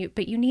you,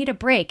 but you need a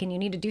break and you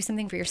need to do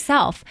something for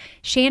yourself.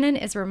 Shannon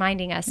is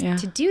reminding us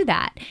to do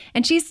that.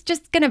 And she's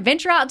just going to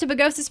venture out to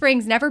Pagosa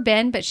Springs, never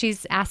been, but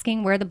she's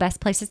asking where the best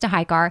places to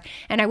hike are.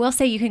 And I will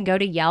say you can go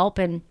to Yelp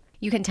and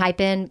you can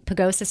type in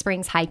Pagosa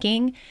Springs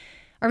hiking,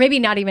 or maybe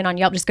not even on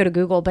Yelp, just go to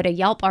Google, but a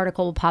Yelp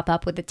article will pop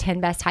up with the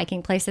 10 best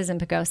hiking places in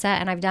Pagosa.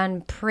 And I've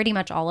done pretty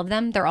much all of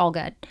them. They're all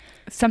good.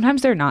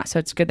 Sometimes they're not. So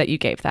it's good that you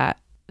gave that.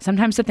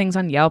 Sometimes the things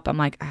on Yelp, I'm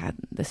like,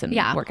 this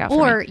didn't work out for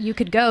me. Or you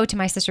could go to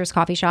my sister's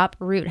coffee shop,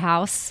 Root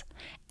House,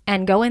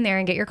 and go in there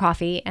and get your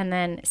coffee and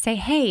then say,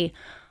 hey,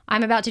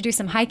 I'm about to do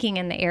some hiking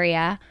in the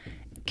area.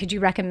 Could you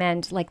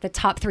recommend like the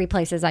top 3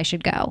 places I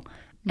should go?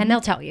 Mm-hmm. And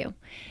they'll tell you.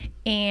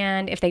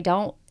 And if they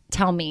don't,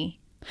 tell me.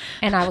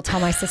 And I will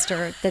tell my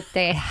sister that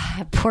they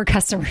have poor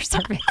customer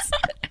service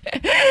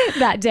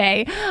that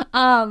day.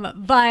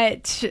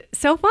 But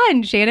so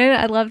fun, Shannon.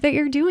 I love that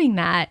you're doing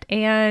that.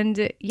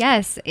 And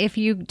yes, if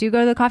you do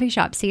go to the coffee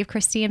shop, see if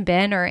Christy and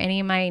Ben or any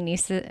of my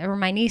nieces, or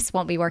my niece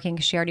won't be working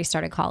because she already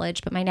started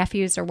college, but my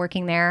nephews are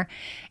working there.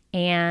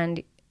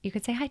 And you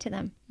could say hi to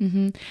them.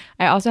 Mm-hmm.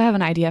 I also have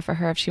an idea for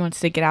her if she wants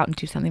to get out and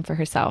do something for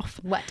herself.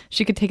 What?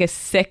 She could take a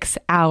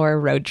 6-hour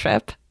road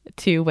trip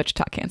to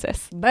Wichita,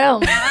 Kansas.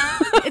 Boom.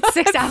 It's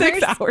 6 hours?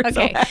 6 hours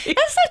Okay. away.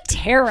 That's not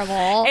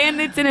terrible.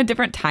 And it's in a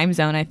different time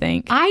zone, I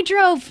think. I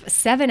drove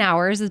 7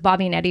 hours with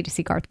Bobby and Eddie to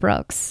see Garth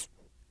Brooks.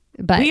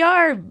 But we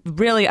are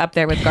really up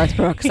there with Garth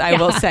Brooks, I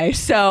will say.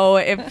 So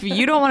if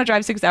you don't want to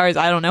drive 6 hours,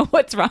 I don't know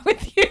what's wrong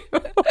with you.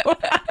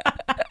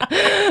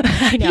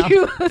 I know.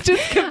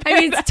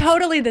 It's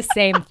totally the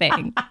same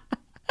thing.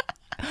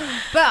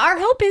 But our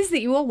hope is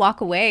that you will walk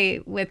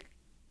away with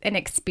an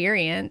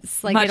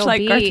experience. Like, much it'll like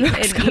be Garth an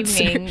Brooks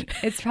concert. evening.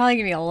 It's probably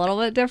going to be a little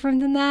bit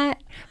different than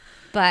that.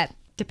 But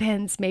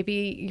depends.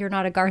 Maybe you're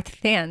not a Garth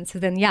fan. So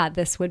then, yeah,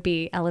 this would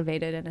be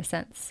elevated in a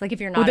sense. Like,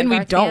 if you're not Well, then a we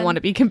Garth don't fan, want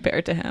to be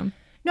compared to him.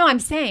 No, I'm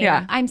saying,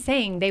 Yeah.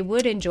 they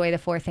would enjoy the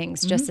four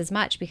things just as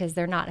much because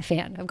they're not a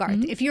fan of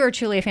Garth. If you are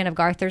truly a fan of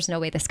Garth, there's no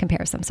way this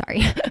compares. I'm sorry.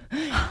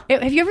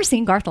 Have you ever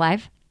seen Garth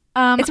live?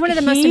 It's one of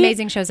the most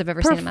amazing shows I've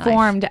ever seen in my life.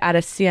 Performed at a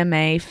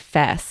CMA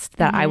fest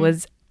that I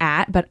was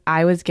at, but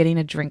I was getting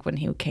a drink when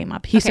he came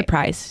up. He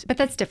surprised. But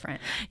that's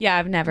different Yeah,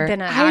 I've never.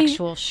 than an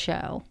actual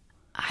show.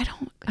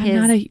 I'm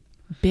not a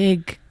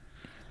big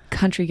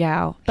country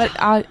gal, but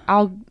I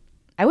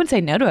would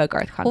say no to a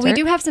Garth concert. Well, we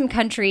do have some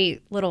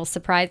country little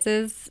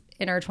surprises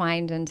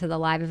intertwined into the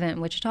live event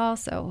in Wichita,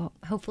 so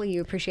hopefully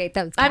you appreciate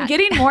those. I'm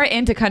getting more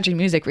into country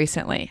music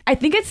recently. I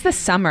think it's the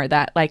summer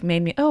that like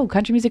made me,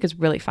 country music is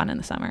really fun in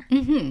the summer.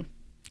 Mm-hmm.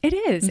 It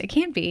is. It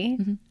can be.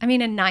 I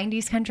mean, a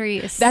 90s country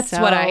is that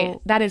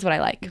is what I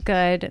like.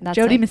 Good. That's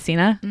Jody like,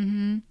 Messina.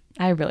 Mm-hmm.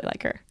 I really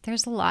like her.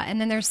 There's a lot. And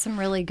then there's some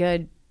really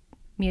good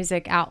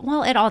music out.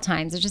 Well, at all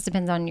times. It just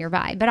depends on your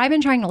vibe. But I've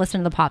been trying to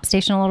listen to the pop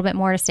station a little bit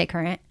more to stay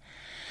current.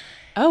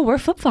 Oh, we're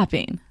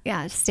flip-flopping.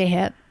 Yeah, to stay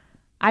hip.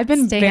 I've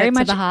been Stay very hip to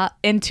much the hop.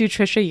 into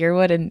Trisha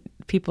Yearwood and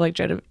people like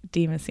Jody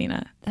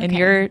Messina. Okay. And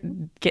you're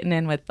getting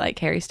in with like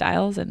Harry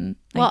Styles and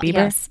like Bieber.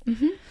 Yes.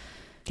 Mm-hmm.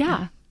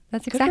 Yeah,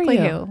 that's exactly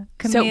who.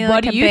 So Camila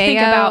what do you think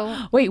Cabello,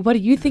 about, what do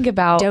you think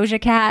about Doja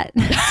Cat?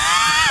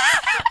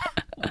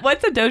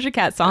 What's a Doja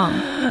Cat song?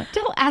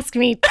 Don't ask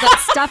me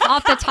that stuff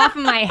off the top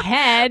of my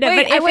head.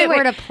 Wait, but if wait, it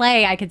were to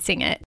play, I could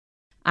sing it.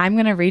 I'm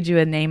going to read you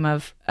a name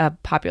of a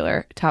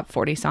popular top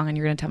 40 song and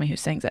you're going to tell me who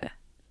sings it.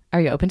 Are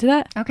you open to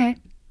that? Okay.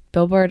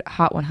 Billboard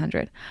Hot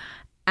 100.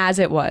 As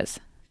It Was.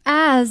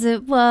 As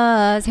It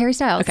Was. Harry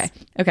Styles.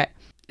 Okay.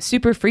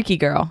 Super Freaky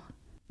Girl.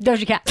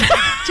 Doja Cat.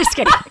 Just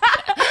kidding.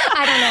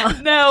 I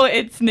don't know. No,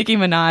 it's Nicki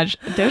Minaj.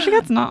 Doja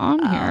Cat's not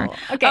on here.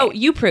 Okay. Oh,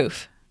 You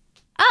Proof.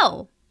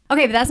 Oh.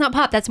 Okay, but that's not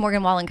pop. That's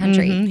Morgan Wallen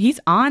country. Mm-hmm. He's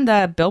on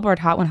the Billboard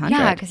Hot 100.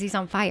 Yeah, because he's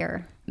on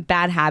fire.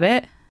 Bad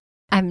Habit.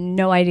 I have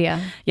no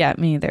idea. Yeah,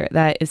 me either.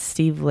 That is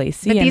Steve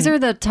Lacy. But these are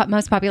the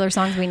most popular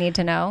songs we need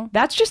to know.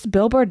 That's just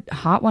Billboard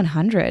Hot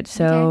 100.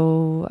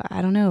 So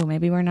I don't know.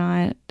 Maybe we're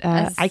not.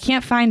 I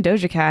can't find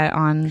Doja Cat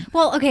on.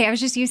 Well, okay. I was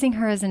just using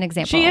her as an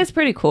example. She is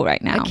pretty cool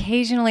right now.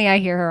 Occasionally I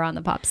hear her on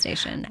the pop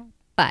station.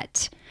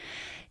 But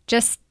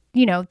just,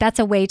 that's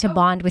a way to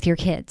bond with your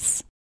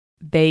kids.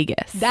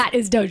 Vegas. That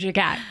is Doja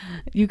Cat.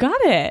 You got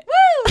it.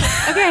 Woo!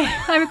 Okay.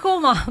 I'm a cool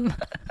mom.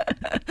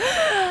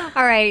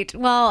 All right.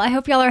 Well, I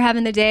hope y'all are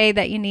having the day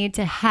that you need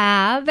to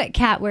have.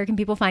 Kat, where can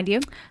people find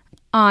you?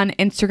 On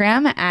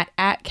Instagram at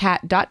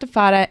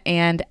cat.defada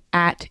and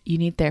at You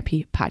Need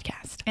Therapy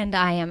Podcast. And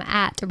I am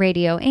at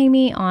Radio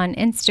Amy on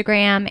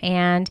Instagram.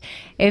 And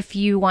if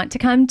you want to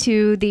come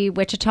to the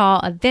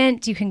Wichita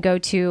event, you can go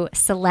to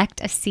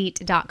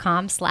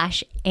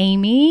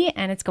selectaseat.com/Amy.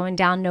 And it's going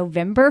down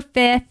November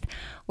 5th.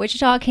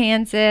 Wichita,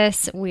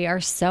 Kansas. We are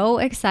so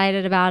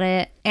excited about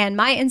it. And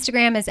my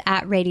Instagram is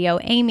at Radio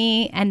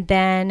Amy. And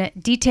then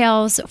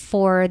details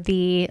for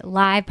the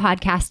live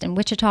podcast in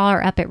Wichita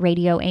are up at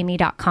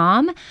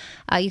radioamy.com.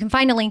 You can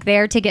find a link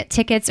there to get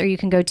tickets, or you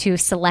can go to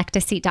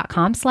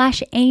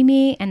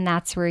selectaseat.com/Amy. And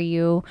that's where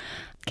you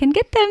can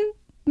get them.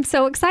 I'm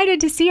so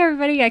excited to see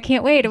everybody. I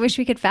can't wait. I wish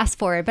we could fast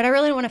forward, but I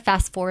really don't want to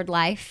fast forward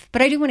life.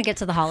 But I do want to get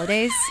to the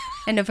holidays,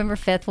 and November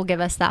 5th will give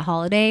us that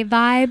holiday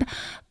vibe.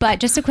 But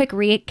just a quick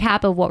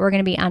recap of what we're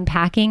going to be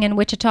unpacking in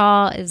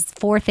Wichita is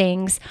 4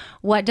 things.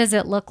 What does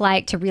it look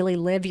like to really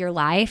live your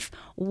life?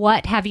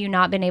 What have you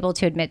not been able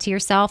to admit to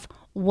yourself?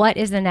 What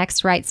is the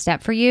next right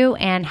step for you?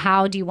 And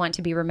how do you want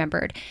to be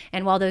remembered?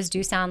 And while those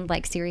do sound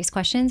like serious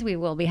questions, we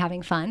will be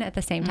having fun at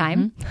the same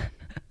time.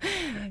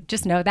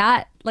 Just know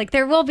that, like,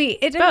 it'll be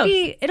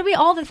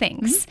all the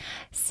things.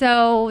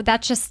 So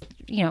that's just,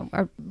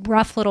 a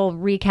rough little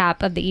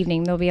recap of the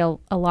evening. There'll be a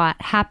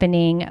lot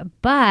happening,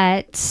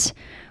 but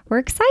we're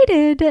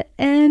excited.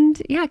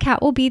 And yeah,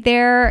 Kat will be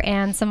there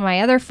and some of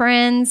my other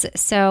friends.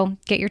 So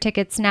get your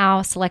tickets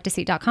now,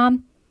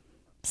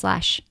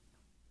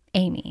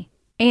 selectaseat.com/Amy.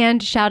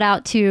 And shout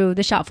out to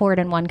the Shop Forward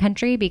in One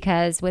Country,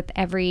 because with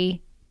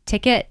every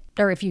ticket,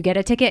 or if you get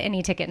a ticket,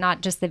 any ticket,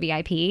 not just the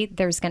VIP,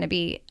 there's going to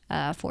be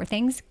a 4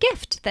 Things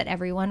gift that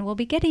everyone will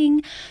be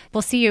getting.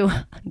 We'll see you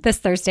this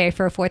Thursday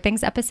for a 4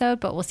 Things episode,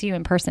 but we'll see you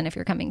in person if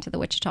you're coming to the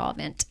Wichita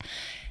event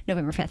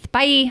November 5th.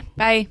 Bye.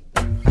 Bye.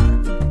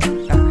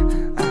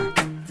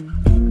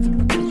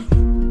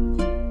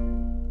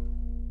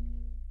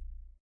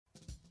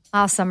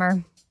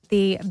 Summer,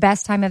 the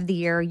best time of the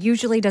year,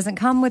 usually doesn't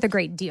come with a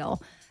great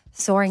deal.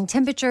 Soaring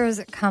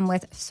temperatures come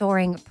with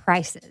soaring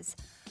prices.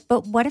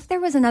 But what if there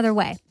was another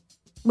way?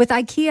 With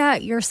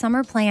IKEA, your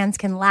summer plans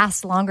can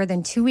last longer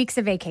than 2 weeks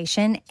of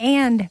vacation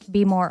and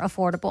be more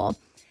affordable.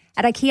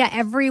 At IKEA,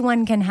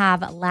 everyone can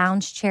have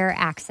lounge chair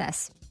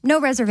access.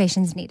 No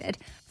reservations needed.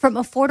 From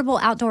affordable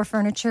outdoor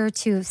furniture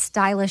to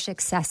stylish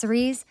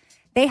accessories,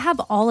 they have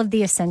all of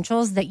the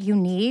essentials that you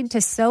need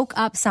to soak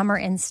up summer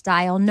in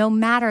style, no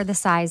matter the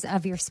size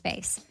of your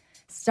space.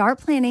 Start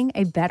planning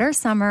a better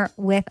summer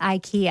with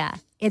IKEA.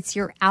 It's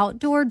your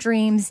outdoor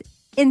dreams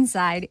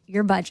inside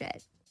your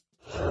budget.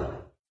 All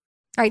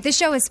right, this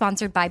show is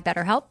sponsored by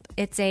BetterHelp.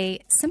 It's a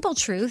simple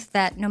truth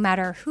that no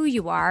matter who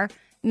you are,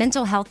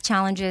 mental health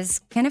challenges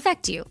can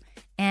affect you,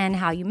 and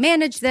how you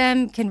manage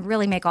them can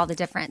really make all the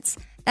difference.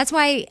 That's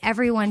why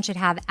everyone should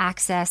have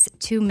access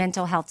to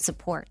mental health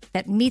support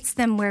that meets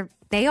them where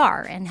they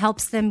are and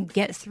helps them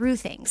get through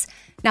things.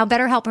 Now,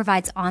 BetterHelp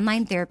provides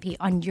online therapy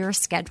on your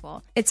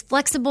schedule. It's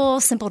flexible,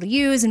 simple to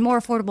use, and more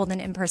affordable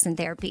than in-person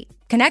therapy.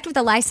 Connect with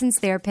a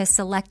licensed therapist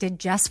selected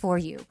just for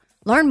you.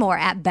 Learn more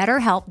at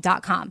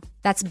BetterHelp.com.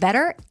 That's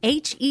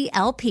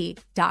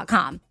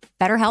BetterHelp.com.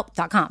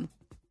 BetterHelp.com.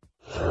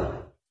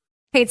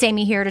 Hey, it's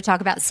Amy here to talk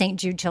about St.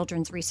 Jude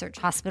Children's Research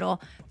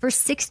Hospital. For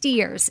 60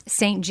 years,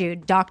 St.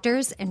 Jude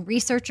doctors and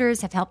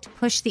researchers have helped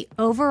push the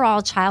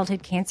overall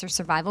childhood cancer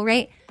survival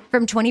rate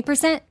from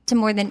 20% to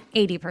more than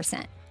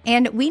 80%.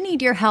 And we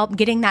need your help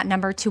getting that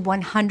number to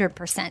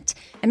 100%.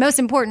 And most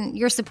important,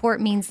 your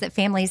support means that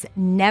families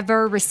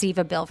never receive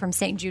a bill from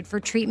St. Jude for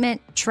treatment,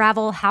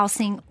 travel,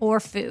 housing, or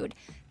food.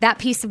 That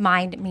peace of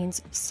mind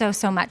means so,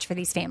 so much for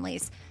these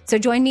families. So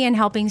join me in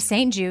helping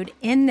St. Jude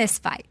in this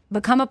fight.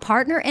 Become a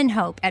partner in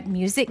hope at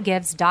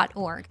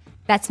musicgives.org.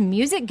 That's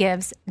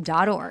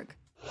musicgives.org.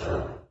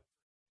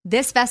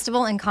 This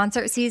festival and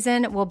concert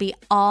season will be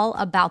all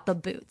about the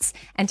boots,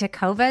 and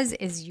Tecovas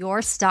is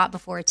your stop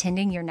before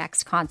attending your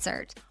next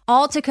concert.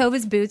 All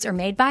Tecovas boots are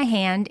made by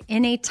hand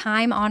in a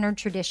time-honored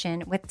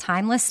tradition with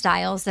timeless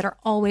styles that are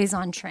always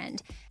on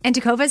trend. And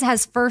Tecovas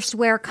has first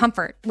wear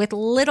comfort with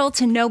little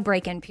to no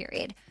break-in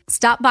period.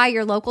 Stop by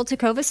your local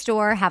Tecovas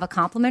store, have a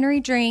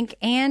complimentary drink,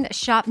 and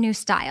shop new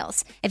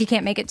styles. If you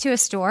can't make it to a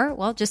store,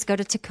 well, just go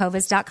to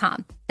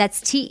tecovas.com. That's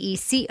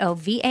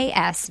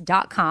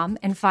Tecovas.com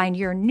and find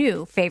your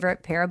new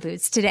favorite pair of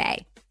boots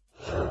today.